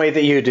same way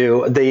that you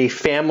do. The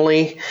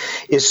family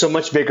is so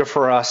much bigger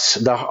for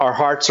us. Our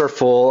hearts are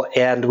full,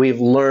 and we've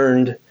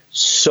learned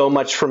so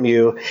much from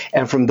you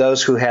and from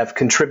those who have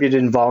contributed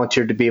and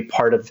volunteered to be a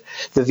part of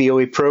the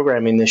VOE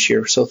programming this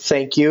year. So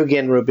thank you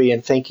again, Ruby,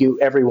 and thank you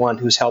everyone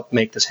who's helped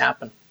make this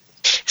happen.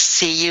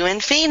 See you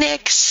in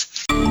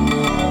Phoenix.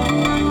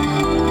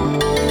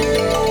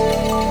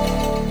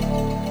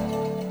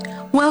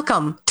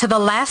 Welcome to the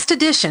last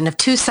edition of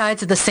Two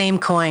Sides of the Same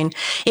Coin.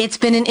 It's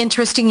been an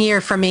interesting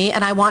year for me,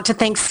 and I want to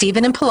thank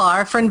Stephen and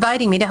Pilar for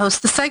inviting me to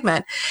host the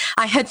segment.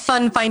 I had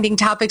fun finding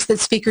topics that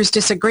speakers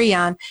disagree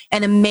on,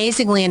 and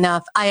amazingly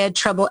enough, I had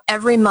trouble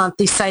every month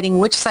deciding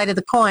which side of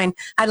the coin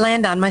I'd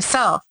land on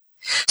myself.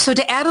 So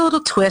to add a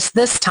little twist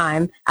this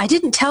time, I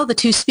didn't tell the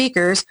two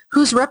speakers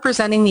who's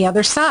representing the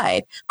other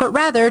side, but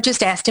rather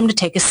just asked him to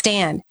take a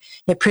stand.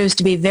 It proves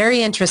to be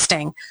very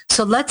interesting,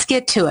 so let's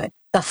get to it.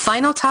 The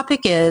final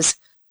topic is,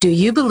 do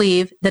you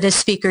believe that a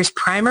speaker's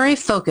primary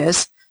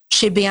focus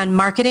should be on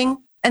marketing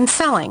and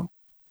selling?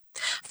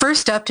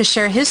 First up to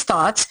share his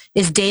thoughts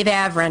is Dave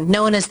Avron,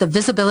 known as the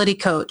Visibility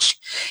Coach.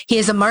 He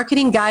is a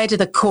marketing guide to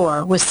the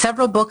core with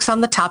several books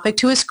on the topic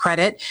to his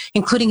credit,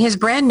 including his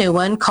brand new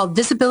one called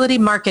Visibility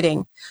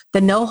Marketing,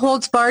 the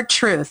no-holds-barred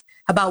truth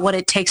about what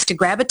it takes to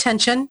grab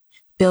attention,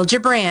 build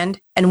your brand,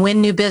 and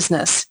win new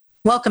business.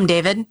 Welcome,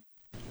 David.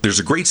 There's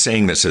a great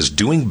saying that says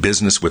doing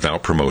business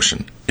without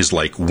promotion is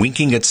like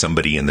winking at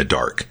somebody in the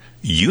dark.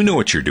 You know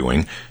what you're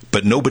doing,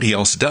 but nobody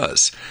else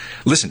does.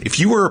 Listen, if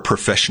you are a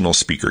professional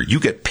speaker, you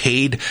get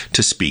paid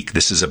to speak.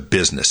 This is a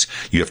business.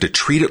 You have to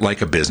treat it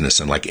like a business.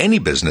 And like any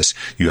business,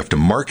 you have to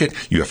market,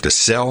 you have to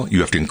sell,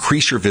 you have to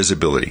increase your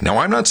visibility. Now,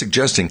 I'm not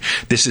suggesting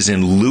this is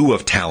in lieu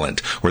of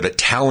talent or that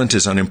talent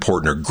is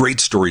unimportant or great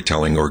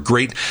storytelling or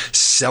great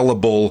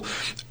sellable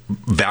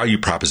value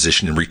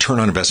proposition and return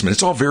on investment.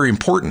 It's all very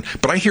important.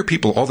 But I hear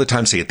people all the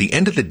time say at the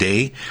end of the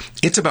day,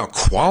 it's about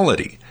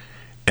quality.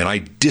 And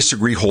I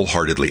disagree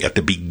wholeheartedly. At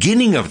the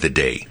beginning of the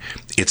day,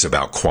 it's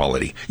about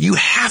quality. You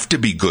have to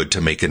be good to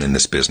make it in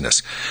this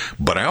business.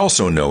 But I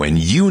also know, and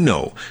you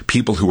know,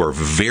 people who are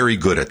very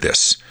good at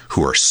this,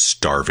 who are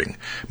starving.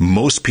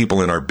 Most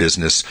people in our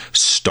business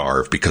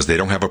starve because they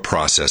don't have a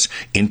process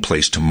in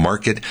place to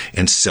market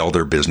and sell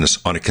their business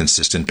on a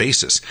consistent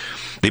basis.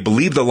 They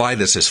believe the lie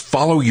that says,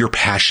 follow your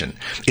passion.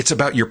 It's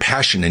about your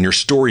passion and your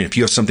story. If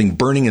you have something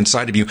burning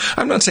inside of you,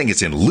 I'm not saying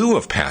it's in lieu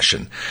of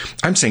passion.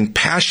 I'm saying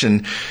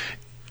passion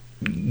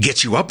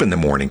gets you up in the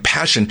morning.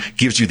 Passion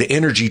gives you the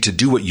energy to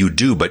do what you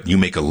do, but you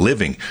make a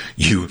living.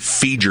 You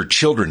feed your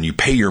children. You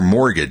pay your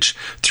mortgage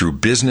through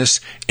business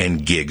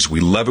and gigs.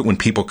 We love it when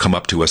people come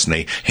up to us and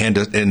they hand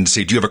us and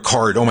say, do you have a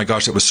card? Oh my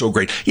gosh, that was so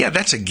great. Yeah,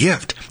 that's a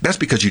gift. That's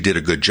because you did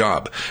a good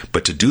job.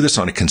 But to do this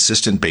on a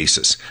consistent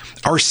basis,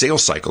 our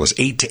sales cycle is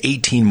 8 to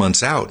 18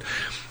 months out.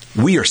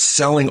 We are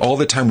selling all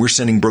the time. We're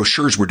sending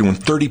brochures. We're doing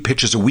 30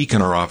 pitches a week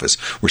in our office.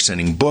 We're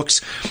sending books.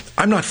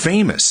 I'm not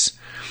famous,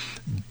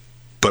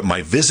 but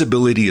my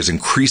visibility is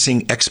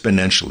increasing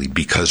exponentially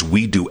because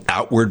we do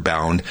outward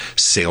bound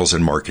sales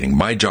and marketing.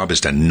 My job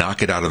is to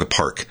knock it out of the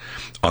park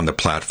on the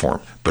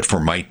platform. But for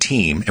my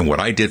team, and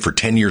what I did for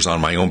 10 years on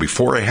my own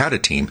before I had a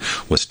team,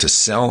 was to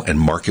sell and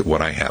market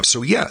what I have.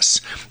 So yes,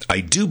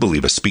 I do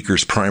believe a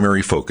speaker's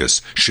primary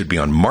focus should be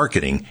on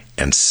marketing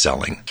and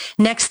selling.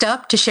 Next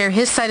up to share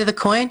his side of the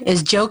coin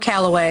is Joe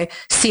Calloway,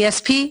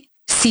 CSP,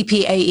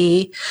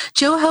 CPAE.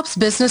 Joe helps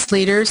business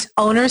leaders,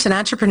 owners, and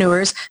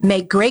entrepreneurs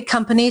make great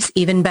companies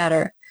even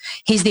better.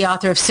 He's the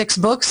author of 6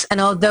 books,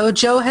 and although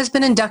Joe has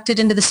been inducted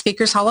into the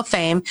Speakers Hall of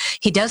Fame,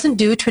 he doesn't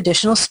do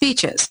traditional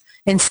speeches.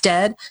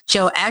 Instead,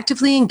 Joe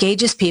actively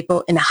engages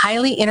people in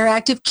highly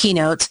interactive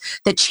keynotes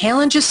that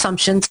challenge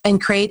assumptions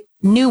and create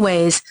new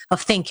ways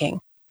of thinking.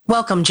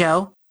 Welcome,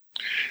 Joe.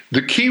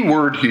 The key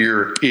word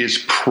here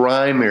is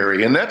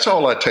primary, and that's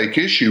all I take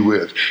issue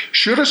with.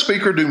 Should a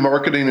speaker do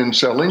marketing and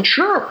selling?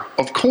 Sure,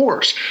 of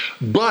course.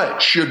 But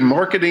should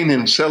marketing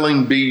and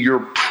selling be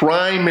your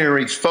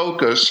primary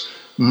focus?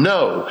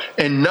 No.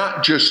 And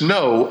not just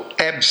no,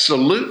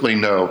 absolutely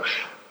no.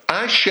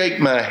 I shake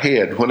my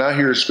head when I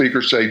hear a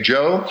speaker say,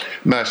 Joe,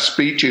 my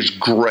speech is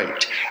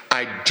great.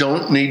 I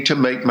don't need to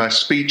make my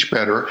speech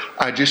better.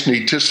 I just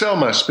need to sell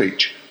my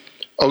speech.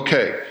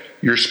 Okay,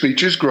 your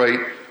speech is great,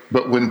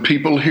 but when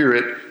people hear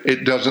it,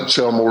 it doesn't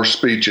sell more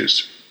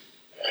speeches.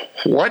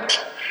 What?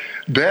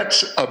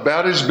 That's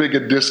about as big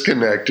a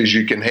disconnect as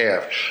you can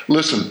have.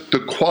 Listen,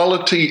 the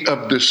quality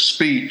of the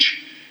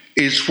speech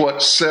is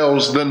what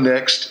sells the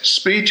next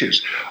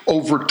speeches.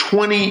 Over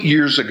 20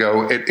 years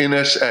ago at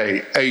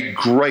NSA, a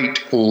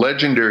great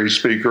legendary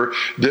speaker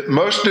that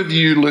most of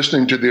you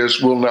listening to this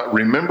will not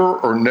remember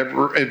or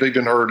never have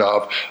even heard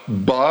of,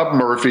 Bob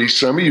Murphy.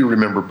 Some of you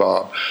remember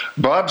Bob.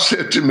 Bob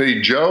said to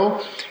me,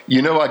 Joe,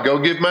 you know, I go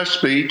give my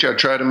speech. I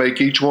try to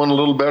make each one a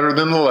little better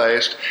than the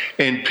last,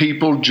 and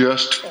people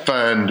just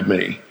find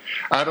me.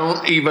 I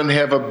don't even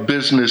have a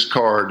business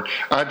card.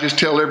 I just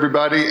tell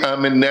everybody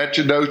I'm in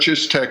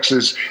Natchitoches,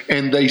 Texas,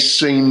 and they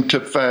seem to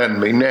find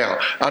me. Now,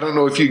 I don't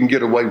know if you can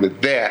get away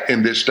with that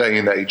in this day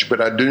and age, but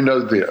I do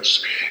know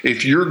this.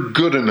 If you're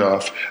good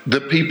enough,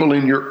 the people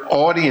in your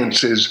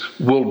audiences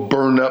will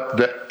burn up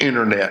the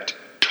internet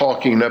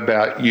talking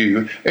about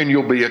you, and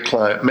you'll be a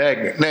client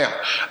magnet. Now,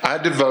 I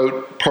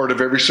devote part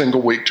of every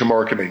single week to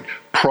marketing,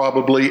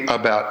 probably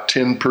about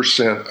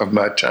 10% of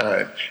my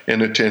time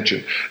and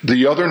attention.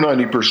 The other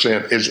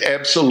 90% is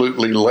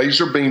absolutely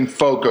laser beam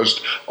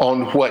focused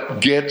on what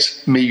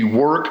gets me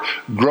work,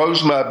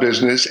 grows my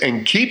business,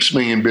 and keeps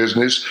me in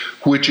business,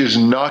 which is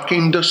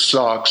knocking the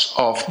socks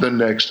off the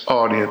next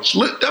audience.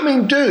 I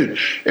mean, dude,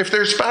 if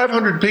there's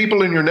 500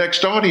 people in your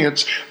next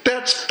audience,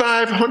 that's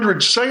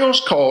 500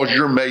 sales calls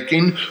you're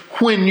making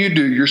when you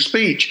do your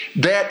speech.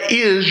 That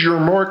is your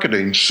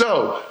marketing.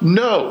 So,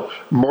 no,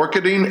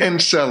 marketing and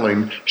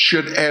selling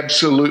should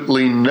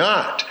absolutely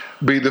not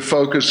be the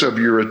focus of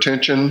your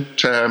attention,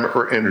 time,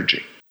 or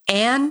energy.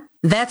 And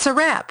that's a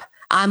wrap.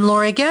 I'm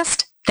Lori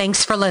Guest.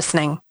 Thanks for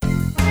listening.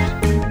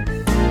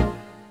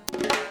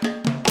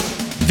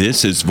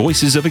 This is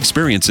Voices of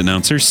Experience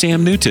announcer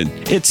Sam Newton.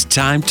 It's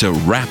time to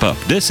wrap up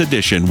this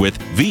edition with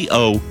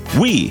VO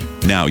We.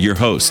 Now your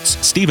hosts,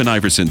 Stephen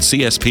Iverson,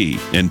 CSP,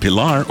 and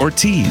Pilar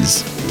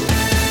Ortiz.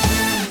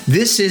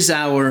 This is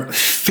our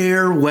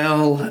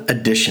farewell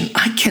edition.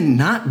 I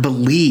cannot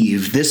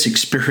believe this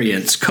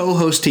experience,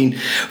 co-hosting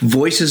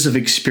Voices of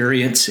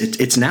Experience.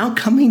 It's now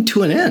coming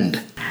to an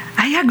end.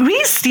 I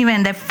agree,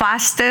 Stephen. The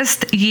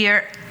fastest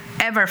year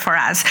ever for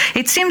us.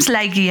 It seems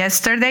like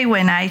yesterday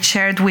when I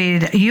shared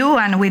with you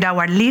and with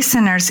our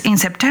listeners in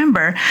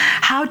September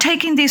how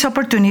taking this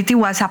opportunity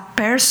was a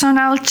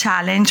personal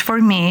challenge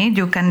for me.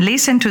 You can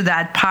listen to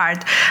that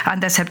part on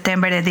the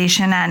September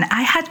edition, and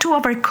I had to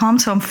overcome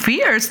some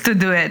fears to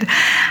do it.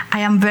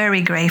 I am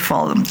very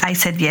grateful I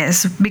said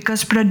yes,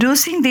 because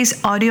producing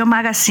this audio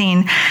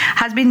magazine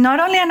has been not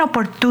only an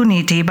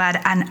opportunity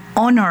but an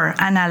honor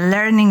and a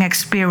learning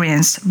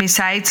experience.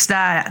 Besides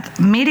that,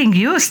 meeting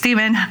you,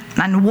 Stephen,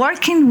 and working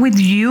with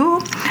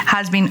you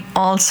has been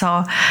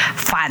also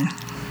fun.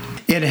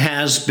 It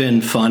has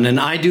been fun, and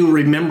I do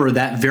remember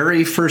that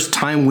very first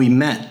time we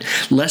met,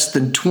 less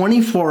than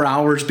 24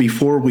 hours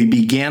before we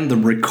began the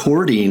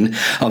recording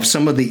of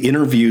some of the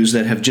interviews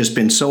that have just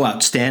been so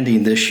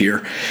outstanding this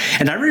year.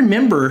 And I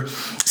remember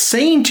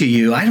saying to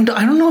you, I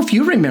don't know if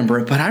you remember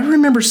it, but I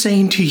remember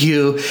saying to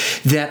you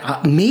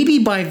that maybe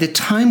by the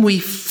time we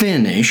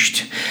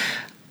finished,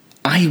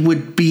 I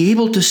would be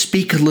able to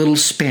speak a little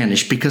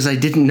Spanish because I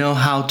didn't know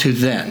how to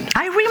then.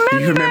 I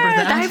remember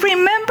that. I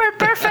remember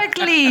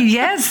perfectly.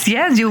 Yes,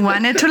 you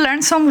wanted to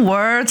learn some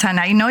words, and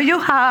I know you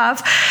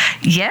have.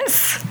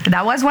 Yes,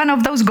 that was one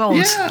of those goals.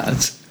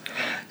 Yes.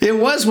 It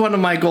was one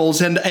of my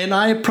goals, and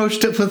I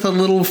approached it with a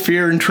little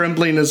fear and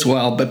trembling as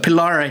well. But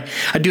Pilar,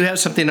 I do have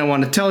something I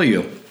want to tell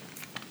you.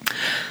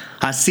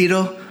 Ha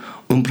sido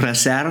un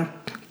placer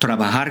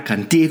trabajar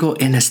contigo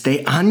en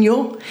este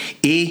año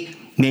y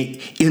me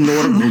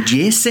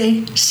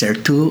enorgullece ser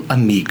tu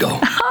amigo.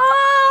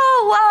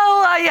 Oh,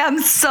 wow, I am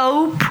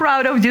so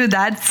proud of you.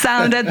 That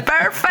sounded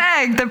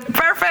perfect. The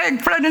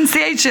perfect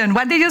pronunciation.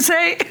 What did you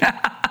say?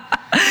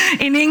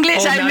 In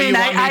English,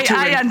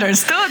 I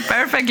understood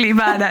perfectly,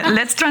 but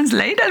let's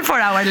translate it for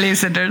our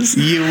listeners.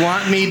 You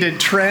want me to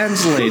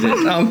translate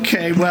it?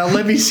 Okay, well,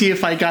 let me see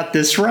if I got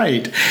this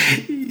right.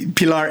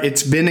 Pilar,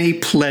 it's been a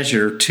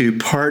pleasure to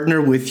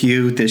partner with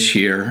you this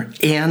year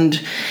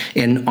and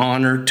an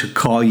honor to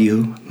call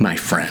you my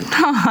friend.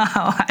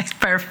 Oh,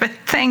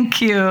 perfect. Thank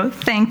you.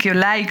 Thank you.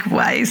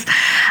 Likewise.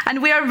 And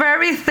we are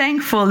very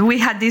thankful we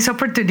had this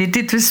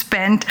opportunity to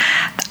spend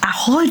a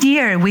whole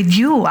year with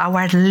you,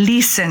 our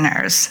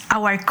listeners,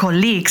 our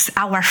colleagues,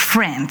 our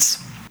friends.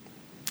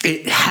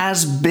 It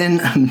has been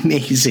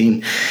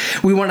amazing.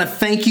 We want to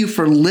thank you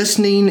for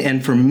listening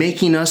and for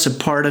making us a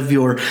part of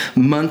your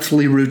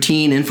monthly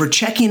routine and for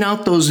checking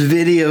out those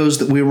videos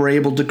that we were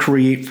able to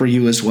create for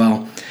you as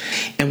well.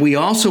 And we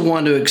also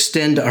want to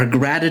extend our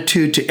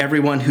gratitude to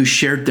everyone who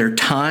shared their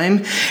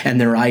time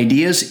and their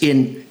ideas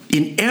in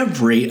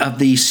every of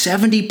the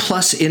 70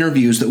 plus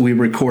interviews that we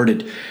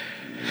recorded.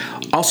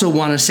 Also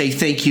want to say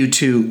thank you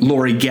to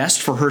Lori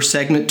Guest for her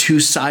segment, Two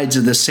Sides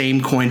of the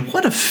Same Coin.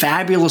 What a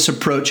fabulous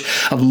approach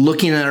of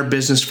looking at our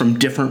business from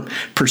different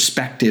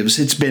perspectives.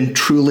 It's been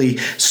truly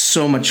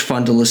so much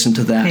fun to listen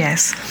to that.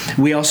 Yes.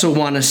 We also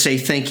want to say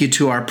thank you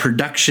to our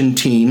production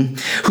team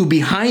who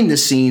behind the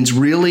scenes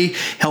really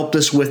helped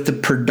us with the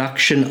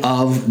production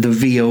of the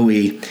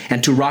VOE.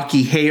 And to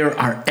Rocky Hayer,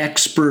 our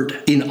expert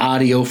in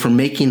audio, for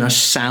making us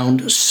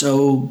sound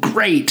so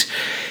great.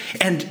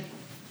 And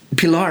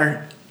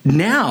Pilar,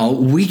 now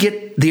we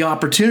get the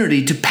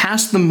opportunity to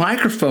pass the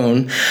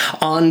microphone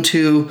on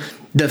to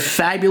the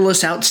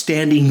fabulous,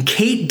 outstanding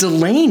Kate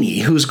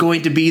Delaney, who's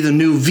going to be the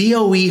new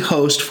VOE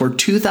host for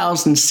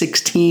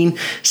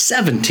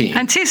 2016-17.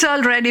 And she's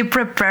already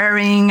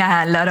preparing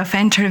a lot of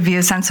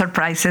interviews and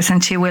surprises,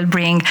 and she will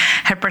bring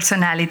her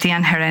personality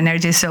and her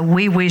energy. So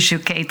we wish you,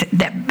 Kate,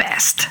 the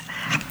best.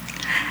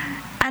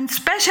 And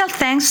special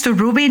thanks to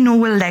Ruby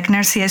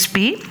Newell-Lechner,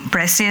 CSP,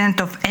 President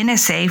of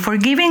NSA, for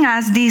giving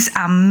us this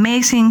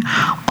amazing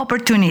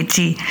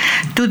opportunity.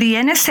 To the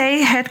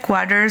NSA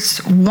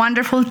headquarters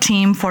wonderful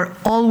team for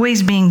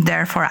always being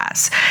there for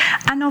us.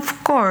 And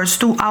of course,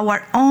 to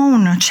our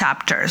own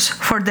chapters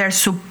for their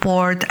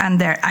support and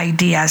their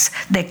ideas,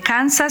 the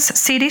Kansas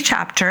City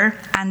chapter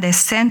and the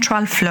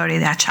Central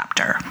Florida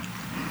chapter.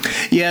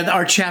 Yeah,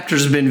 our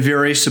chapters have been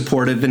very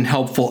supportive and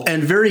helpful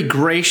and very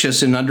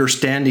gracious in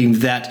understanding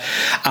that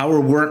our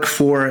work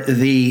for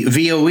the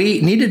VOE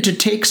needed to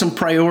take some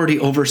priority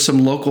over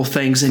some local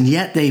things, and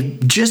yet they've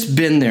just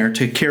been there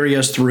to carry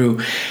us through.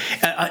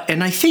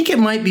 And I think it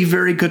might be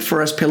very good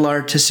for us,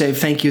 Pilar, to say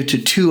thank you to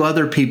two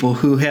other people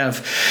who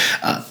have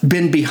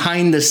been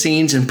behind the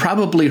scenes and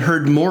probably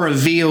heard more of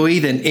VOE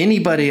than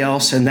anybody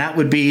else, and that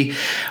would be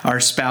our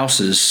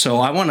spouses. So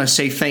I want to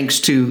say thanks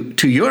to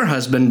your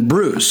husband,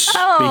 Bruce.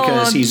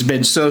 Because he's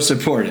been so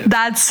supportive.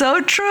 That's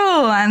so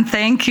true. And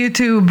thank you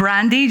to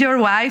Brandy, your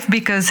wife,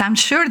 because I'm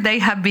sure they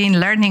have been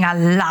learning a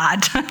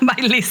lot by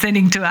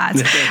listening to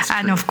us.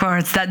 And of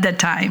course, at the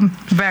time,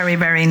 very,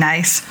 very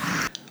nice.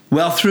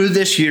 Well, through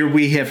this year,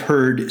 we have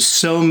heard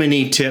so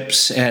many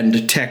tips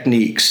and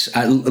techniques,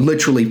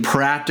 literally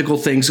practical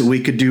things that we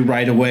could do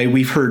right away.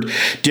 We've heard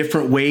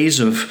different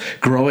ways of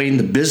growing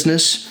the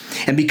business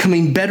and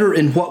becoming better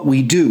in what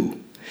we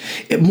do.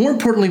 And more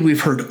importantly,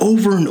 we've heard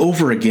over and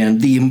over again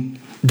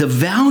the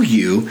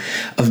value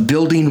of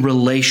building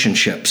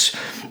relationships,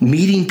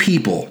 meeting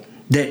people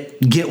that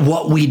get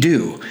what we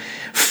do,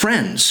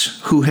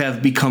 friends who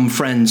have become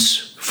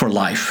friends for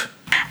life.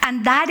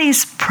 And that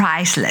is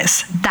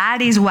priceless.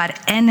 That is what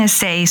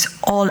NSA is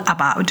all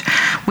about.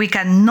 We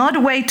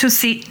cannot wait to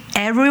see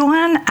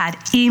everyone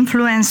at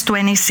Influence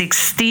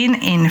 2016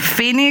 in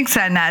Phoenix.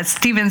 And as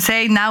Stephen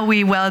said, now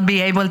we will be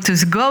able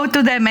to go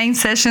to the main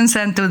sessions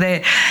and to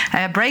the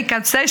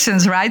breakout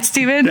sessions, right,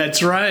 Stephen?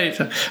 That's right.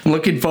 I'm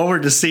looking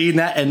forward to seeing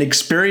that and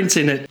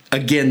experiencing it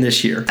again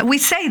this year. We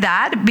say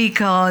that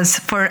because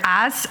for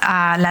us,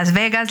 Las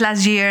Vegas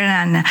last year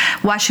and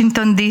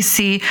Washington,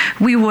 D.C.,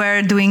 we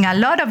were doing a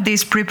lot of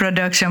this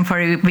pre-production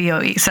for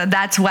VOE. So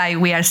that's why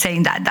we are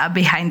saying that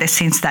behind the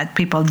scenes that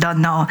people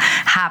don't know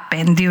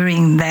happen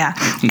during the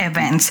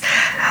events.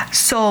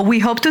 So we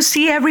hope to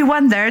see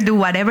everyone there. Do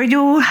whatever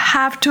you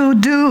have to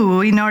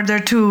do in order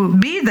to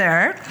be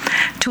there.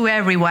 To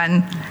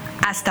everyone,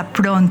 hasta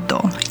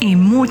pronto y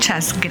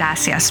muchas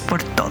gracias por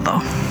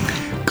todo.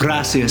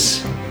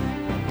 Gracias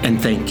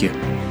and thank you.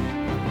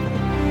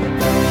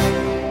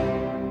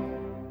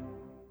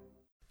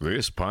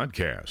 This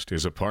podcast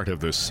is a part of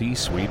the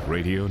C-Suite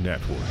Radio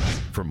Network.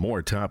 For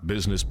more top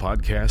business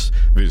podcasts,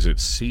 visit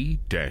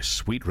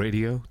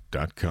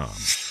c-suiteradio.com.